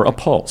check for a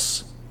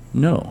pulse?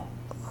 No.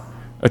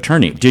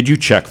 Attorney, did you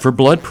check for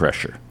blood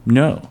pressure?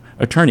 No.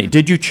 Attorney,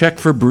 did you check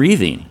for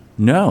breathing?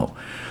 No.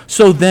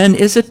 So then,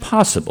 is it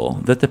possible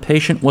that the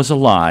patient was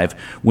alive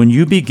when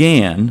you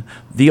began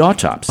the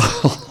autopsy?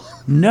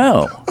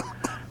 No.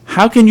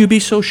 How can you be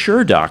so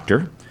sure,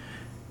 doctor?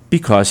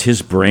 Because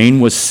his brain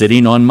was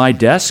sitting on my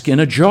desk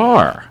in a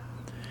jar.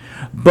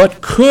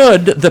 But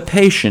could the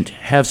patient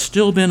have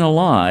still been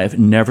alive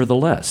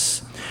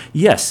nevertheless?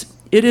 Yes,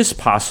 it is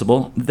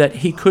possible that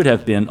he could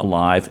have been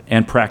alive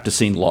and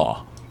practicing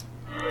law.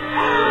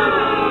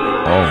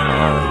 Oh,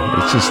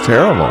 my. It's just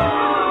terrible.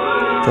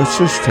 That's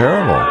just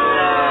terrible.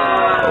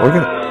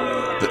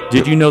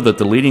 Did you know that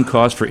the leading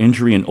cause for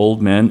injury in old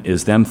men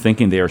is them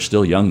thinking they are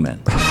still young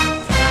men?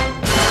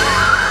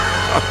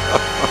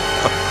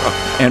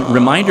 And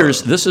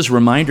this is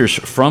reminders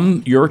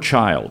from your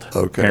child,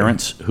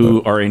 parents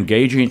who are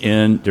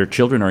engaging their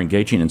children are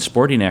engaging in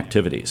sporting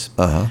activities.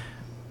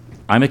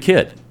 I'm a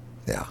kid.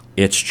 Yeah.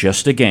 It's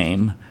just a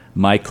game.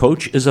 My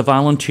coach is a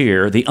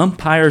volunteer. The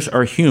umpires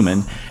are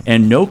human,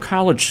 and no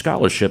college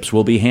scholarships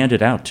will be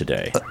handed out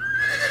today.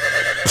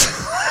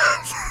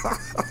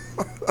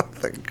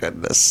 Thank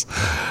goodness.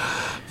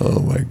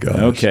 Oh, my gosh.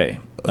 Okay.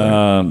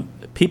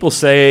 People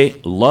say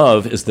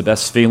love is the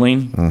best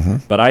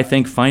feeling, but I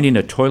think finding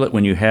a toilet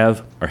when you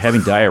are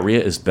having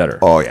diarrhea is better.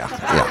 Oh, yeah.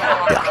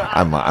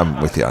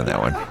 I'm with you on that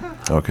one.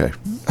 Okay.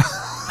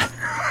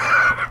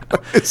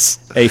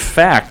 A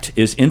fact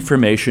is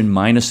information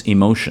minus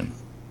emotion.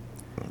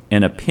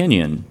 An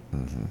opinion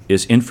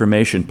is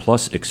information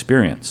plus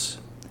experience.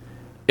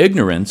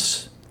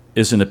 Ignorance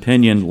is an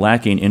opinion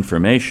lacking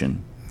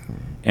information,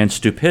 and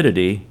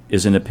stupidity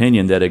is an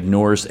opinion that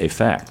ignores a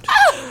fact.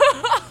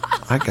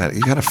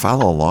 You got to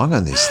follow along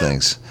on these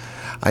things.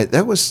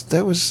 That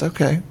was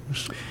okay.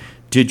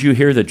 Did you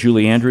hear that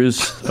Julie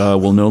Andrews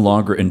will no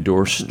longer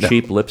endorse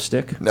cheap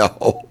lipstick?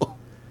 No.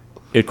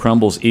 It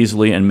crumbles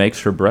easily and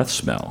makes her breath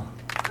smell.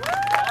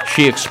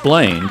 She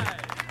explained,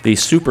 the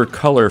super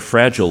color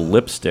fragile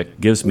lipstick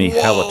gives me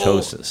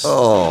halitosis.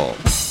 Oh,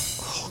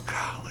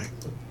 golly.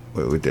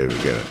 Wait, we did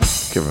get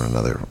it. Give her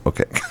another.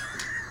 Okay.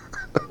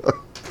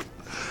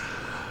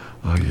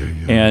 Oh,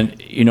 yeah. And,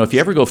 if you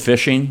ever go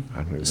fishing,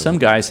 some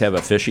guys have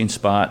a fishing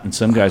spot, and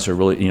some guys are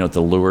really,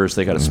 the lures,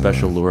 they got a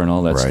special lure and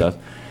all that stuff.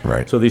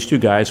 Right. So these two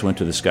guys went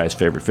to this guy's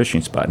favorite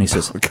fishing spot, and he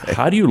says,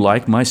 how do you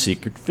like my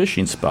secret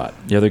fishing spot?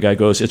 The other guy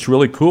goes, it's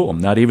really cool.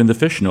 Not even the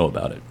fish know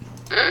about it.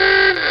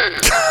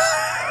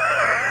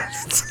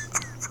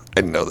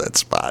 I know that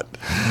spot.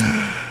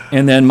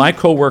 And then my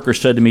coworker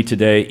said to me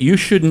today, you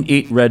shouldn't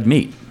eat red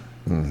meat.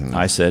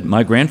 I said,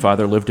 my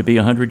grandfather lived to be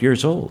 100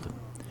 years old.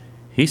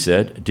 He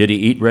said, did he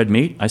eat red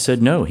meat? I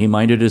said, no, he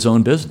minded his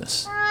own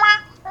business.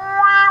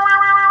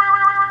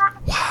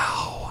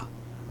 Wow.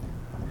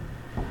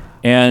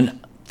 And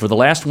for the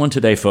last one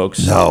today,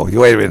 folks. No,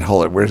 wait a minute,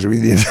 hold it. Where's we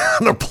need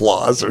an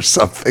applause or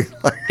something?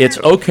 It's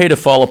okay to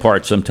fall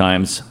apart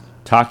sometimes.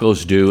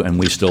 Tacos do, and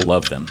we still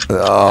love them.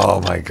 Oh,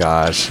 my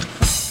gosh.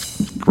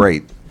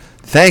 Great.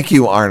 Thank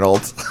you,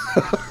 Arnold.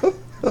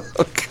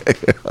 Okay.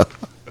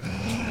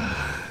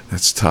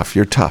 That's tough.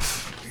 You're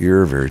tough.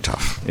 You're very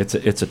tough. It's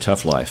a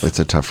tough life. It's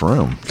a tough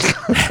room.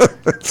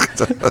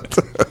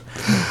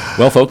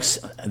 Well, folks,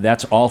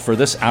 that's all for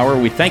this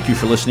hour. We thank you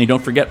for listening.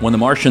 Don't forget, when the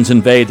Martians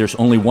invade, there's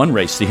only one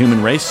race, the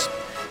human race,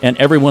 and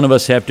every one of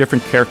us have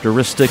different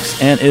characteristics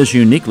and is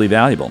uniquely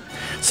valuable.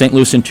 St.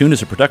 Louis in Tune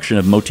is a production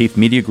of Motif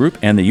Media Group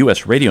and the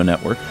U.S. Radio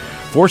Network.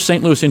 For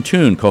St. Louis in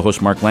Tune,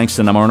 co-host Mark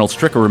Langston, I'm Arnold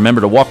Stricker.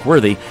 Remember to walk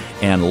worthy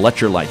and let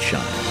your light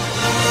shine.